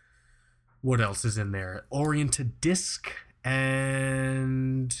 What else is in there? Orient Disc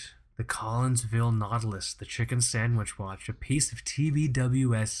and the Collinsville Nautilus, the chicken sandwich watch, a piece of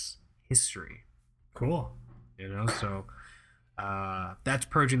TBWS history. Cool. You know, so that's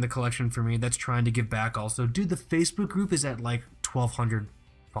purging the collection for me. That's trying to give back also. Dude, the Facebook group is at 1,200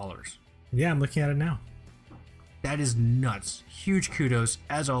 followers. Yeah, I'm looking at it now. That is nuts. Huge kudos,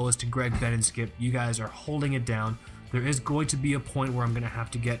 as always, to Greg, Ben, and Skip. You guys are holding it down. There is going to be a point where I'm going to have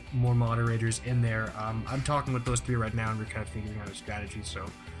to get more moderators in there. I'm talking with those 3 right now, and we're kind of figuring out a strategy. So,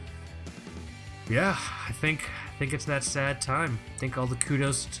 yeah, I think it's that sad time. I think all the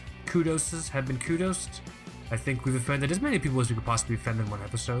kudoses have been kudosed. I think we've offended as many people as we could possibly offend in one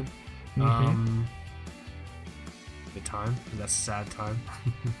episode. Mm-hmm. Good time. That's a sad time.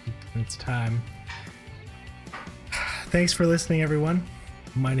 It's time. Thanks for listening, everyone.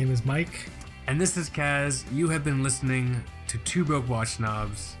 My name is Mike. And this is Kaz. You have been listening to Two Broke Watch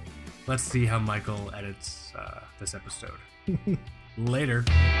Snobs. Let's see how Michael edits this episode. Later.